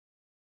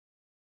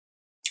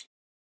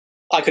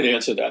 I could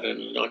answer that in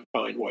an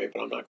unkind way,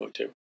 but I'm not going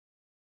to.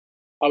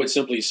 I would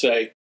simply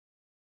say,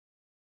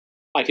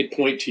 I could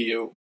point to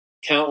you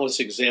countless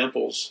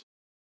examples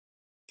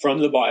from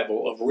the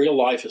Bible of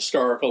real-life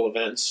historical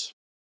events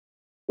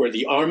where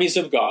the armies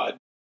of God,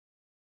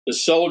 the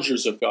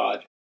soldiers of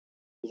God,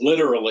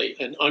 literally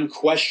and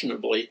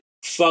unquestionably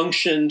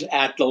functioned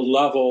at the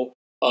level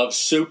of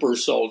super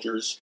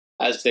soldiers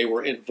as they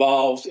were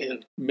involved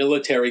in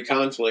military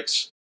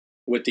conflicts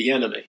with the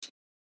enemy.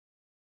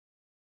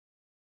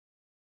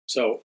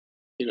 So,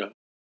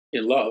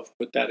 in love,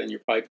 put that in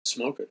your pipe and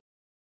smoke it.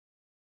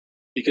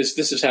 Because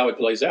this is how it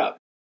plays out.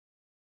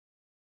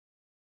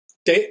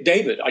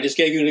 David, I just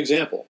gave you an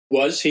example.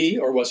 Was he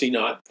or was he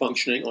not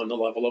functioning on the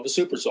level of a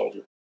super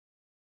soldier?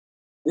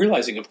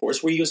 Realizing, of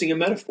course, we're using a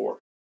metaphor.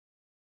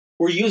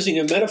 We're using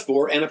a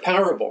metaphor and a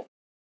parable.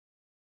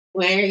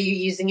 Why are you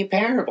using a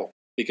parable?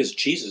 Because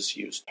Jesus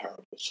used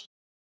parables.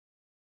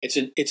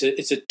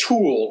 It's a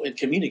tool in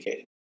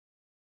communicating.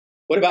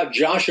 What about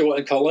Joshua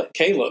and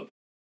Caleb,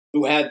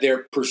 who had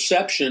their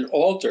perception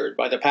altered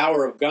by the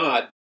power of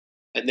God,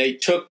 and they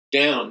dropped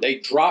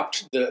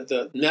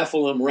the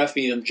Nephilim,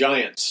 Rephaim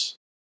giants,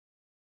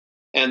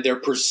 and their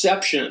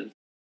perception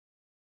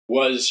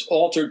was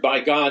altered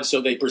by God,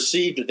 so they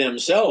perceived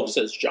themselves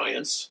as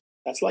giants.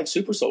 That's like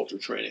super soldier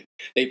training.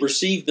 They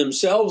perceived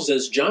themselves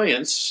as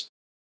giants,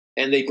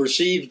 and they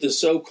perceived the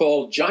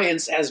so-called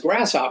giants as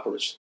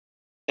grasshoppers.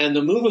 And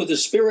the move of the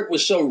Spirit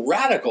was so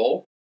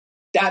radical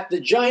that the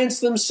giants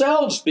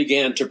themselves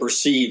began to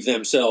perceive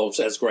themselves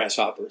as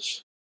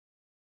grasshoppers.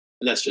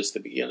 And that's just the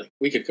beginning.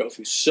 We could go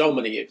through so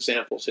many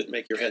examples that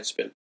make your head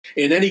spin.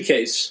 In any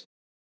case,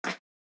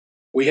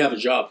 we have a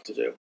job to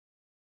do.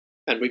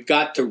 And we've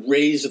got to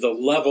raise the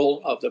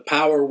level of the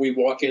power we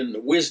walk in,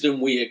 the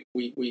wisdom we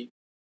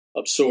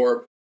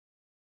absorb,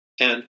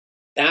 and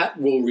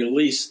that will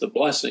release the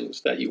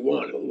blessings that you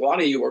want. A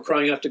lot of you are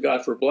crying out to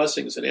God for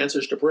blessings and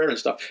answers to prayer and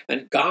stuff,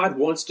 and God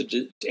wants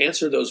to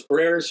answer those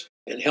prayers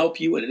and help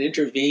you and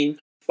intervene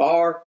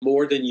far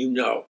more than you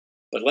know.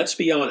 But let's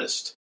be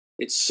honest,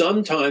 it's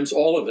sometimes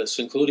all of us,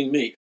 including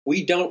me,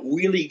 we don't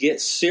really get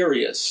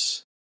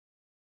serious,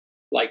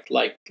 like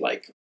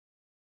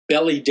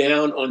belly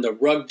down on the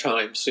rug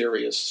time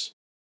serious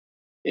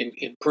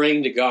in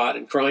praying to God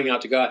and crying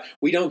out to God.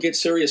 We don't get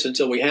serious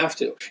until we have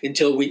to,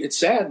 it's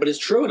sad, but it's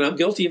true, and I'm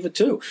guilty of it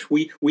too.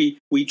 We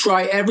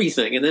try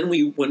everything, and then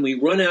when we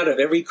run out of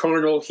every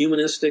carnal,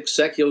 humanistic,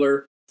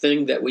 secular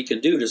thing that we can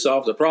do to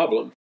solve the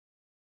problem,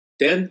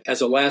 then as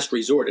a last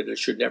resort, and it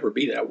should never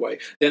be that way,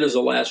 then as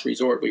a last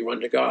resort, we run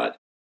to God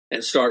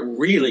and start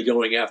really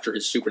going after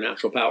his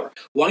supernatural power.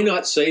 Why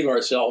not save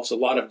ourselves a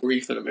lot of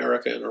grief in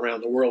America and around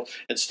the world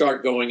and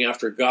start going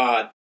after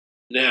God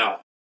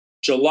now?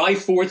 July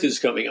 4th is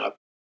coming up.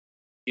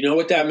 You know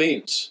what that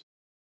means?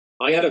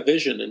 I had a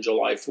vision in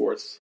July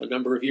 4th a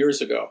number of years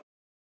ago.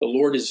 The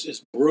Lord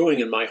is brewing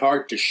in my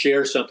heart to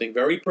share something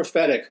very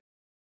prophetic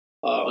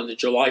on the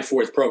July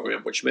 4th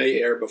program, which may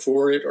air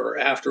before it or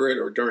after it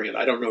or during it.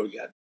 I don't know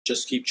yet.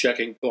 Just keep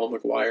checking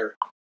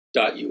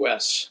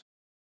paulmcguire.us.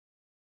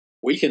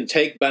 We can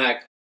take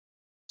back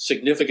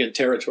significant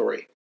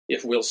territory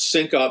if we'll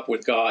sync up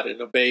with God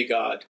and obey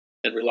God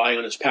and rely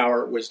on his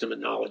power, wisdom,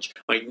 and knowledge.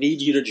 I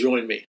need you to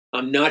join me.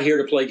 I'm not here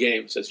to play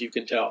games, as you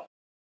can tell.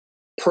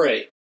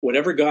 Pray.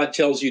 Whatever God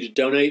tells you to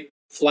donate,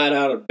 flat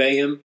out obey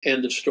him.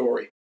 End of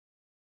story.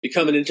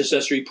 Become an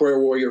intercessory prayer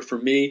warrior for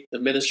me, the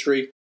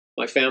ministry,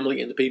 my family,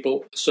 and the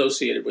people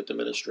associated with the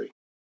ministry.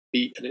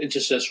 Be an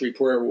intercessory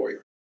prayer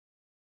warrior.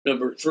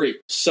 Number 3,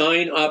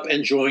 sign up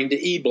and join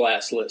the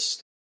e-blast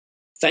list.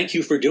 Thank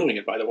you for doing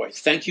it, by the way.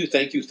 Thank you.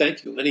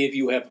 Many of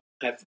you have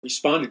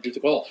responded to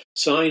the call.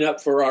 Sign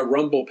up for our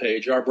Rumble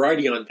page, our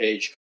Brighteon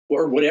page,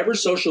 or whatever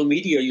social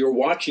media you're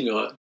watching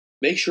on.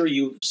 Make sure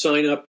you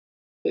sign up,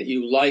 that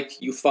you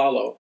like, you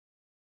follow.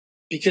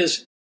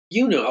 Because,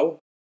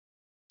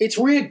 it's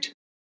rigged.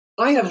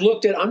 I have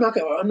looked at, I'm going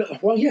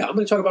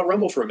to talk about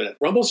Rumble for a minute.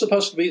 Rumble's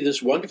supposed to be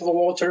this wonderful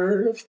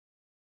alternative.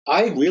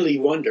 I really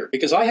wonder,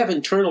 because I have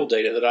internal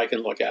data that I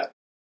can look at.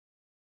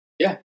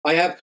 Yeah, I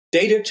have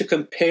data to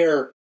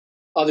compare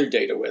other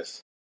data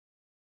with.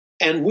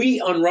 And we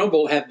on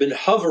Rumble have been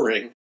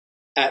hovering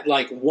at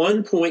like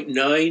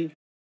 1.9,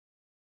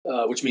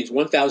 which means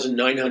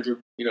 1,900,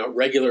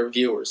 regular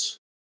viewers.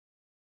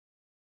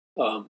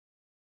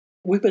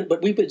 We've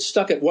been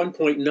stuck at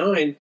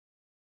 1.9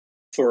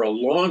 for a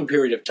long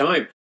period of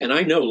time, and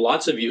I know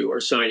lots of you are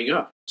signing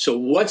up. So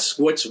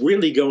what's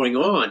really going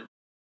on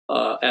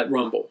at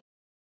Rumble?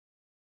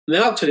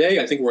 Now today,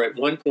 I think we're at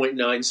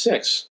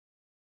 1.96.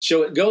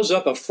 So it goes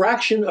up a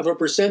fraction of a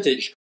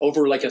percentage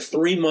over like a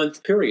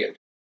 3-month period.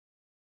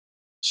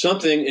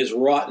 Something is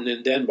rotten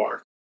in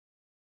Denmark.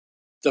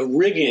 The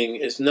rigging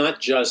is not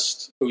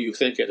just who you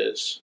think it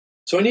is.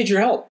 So I need your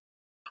help.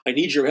 I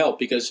need your help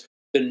because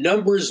the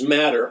numbers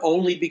matter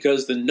only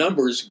because the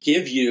numbers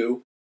give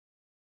you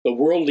the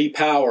worldly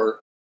power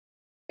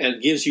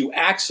and gives you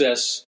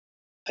access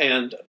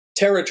and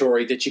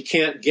territory that you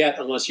can't get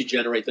unless you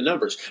generate the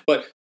numbers.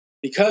 But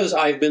because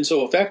I've been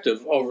so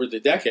effective over the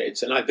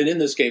decades, and I've been in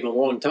this game a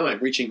long time,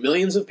 reaching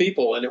millions of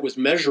people, and it was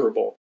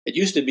measurable. It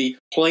used to be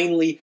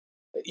plainly,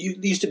 you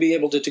used to be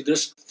able to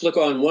just flick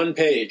on one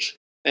page,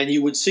 and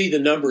you would see the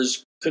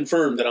numbers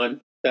confirm that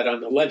I'm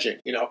alleging.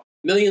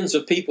 Millions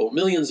of people,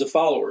 millions of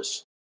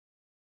followers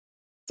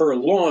for a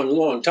long,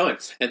 long time.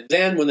 And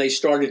then when they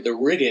started the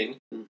rigging,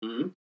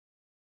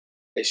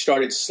 They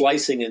started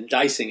slicing and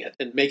dicing it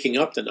and making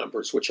up the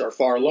numbers, which are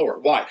far lower.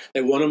 Why?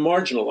 They want to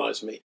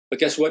marginalize me. But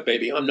guess what,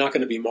 baby? I'm not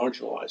going to be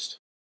marginalized.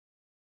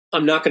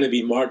 I'm not going to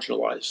be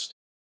marginalized.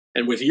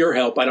 And with your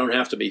help, I don't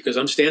have to be, because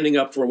I'm standing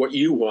up for what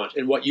you want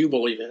and what you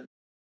believe in.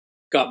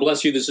 God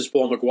bless you. This is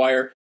Paul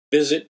McGuire.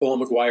 Visit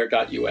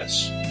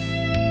paulmcguire.us.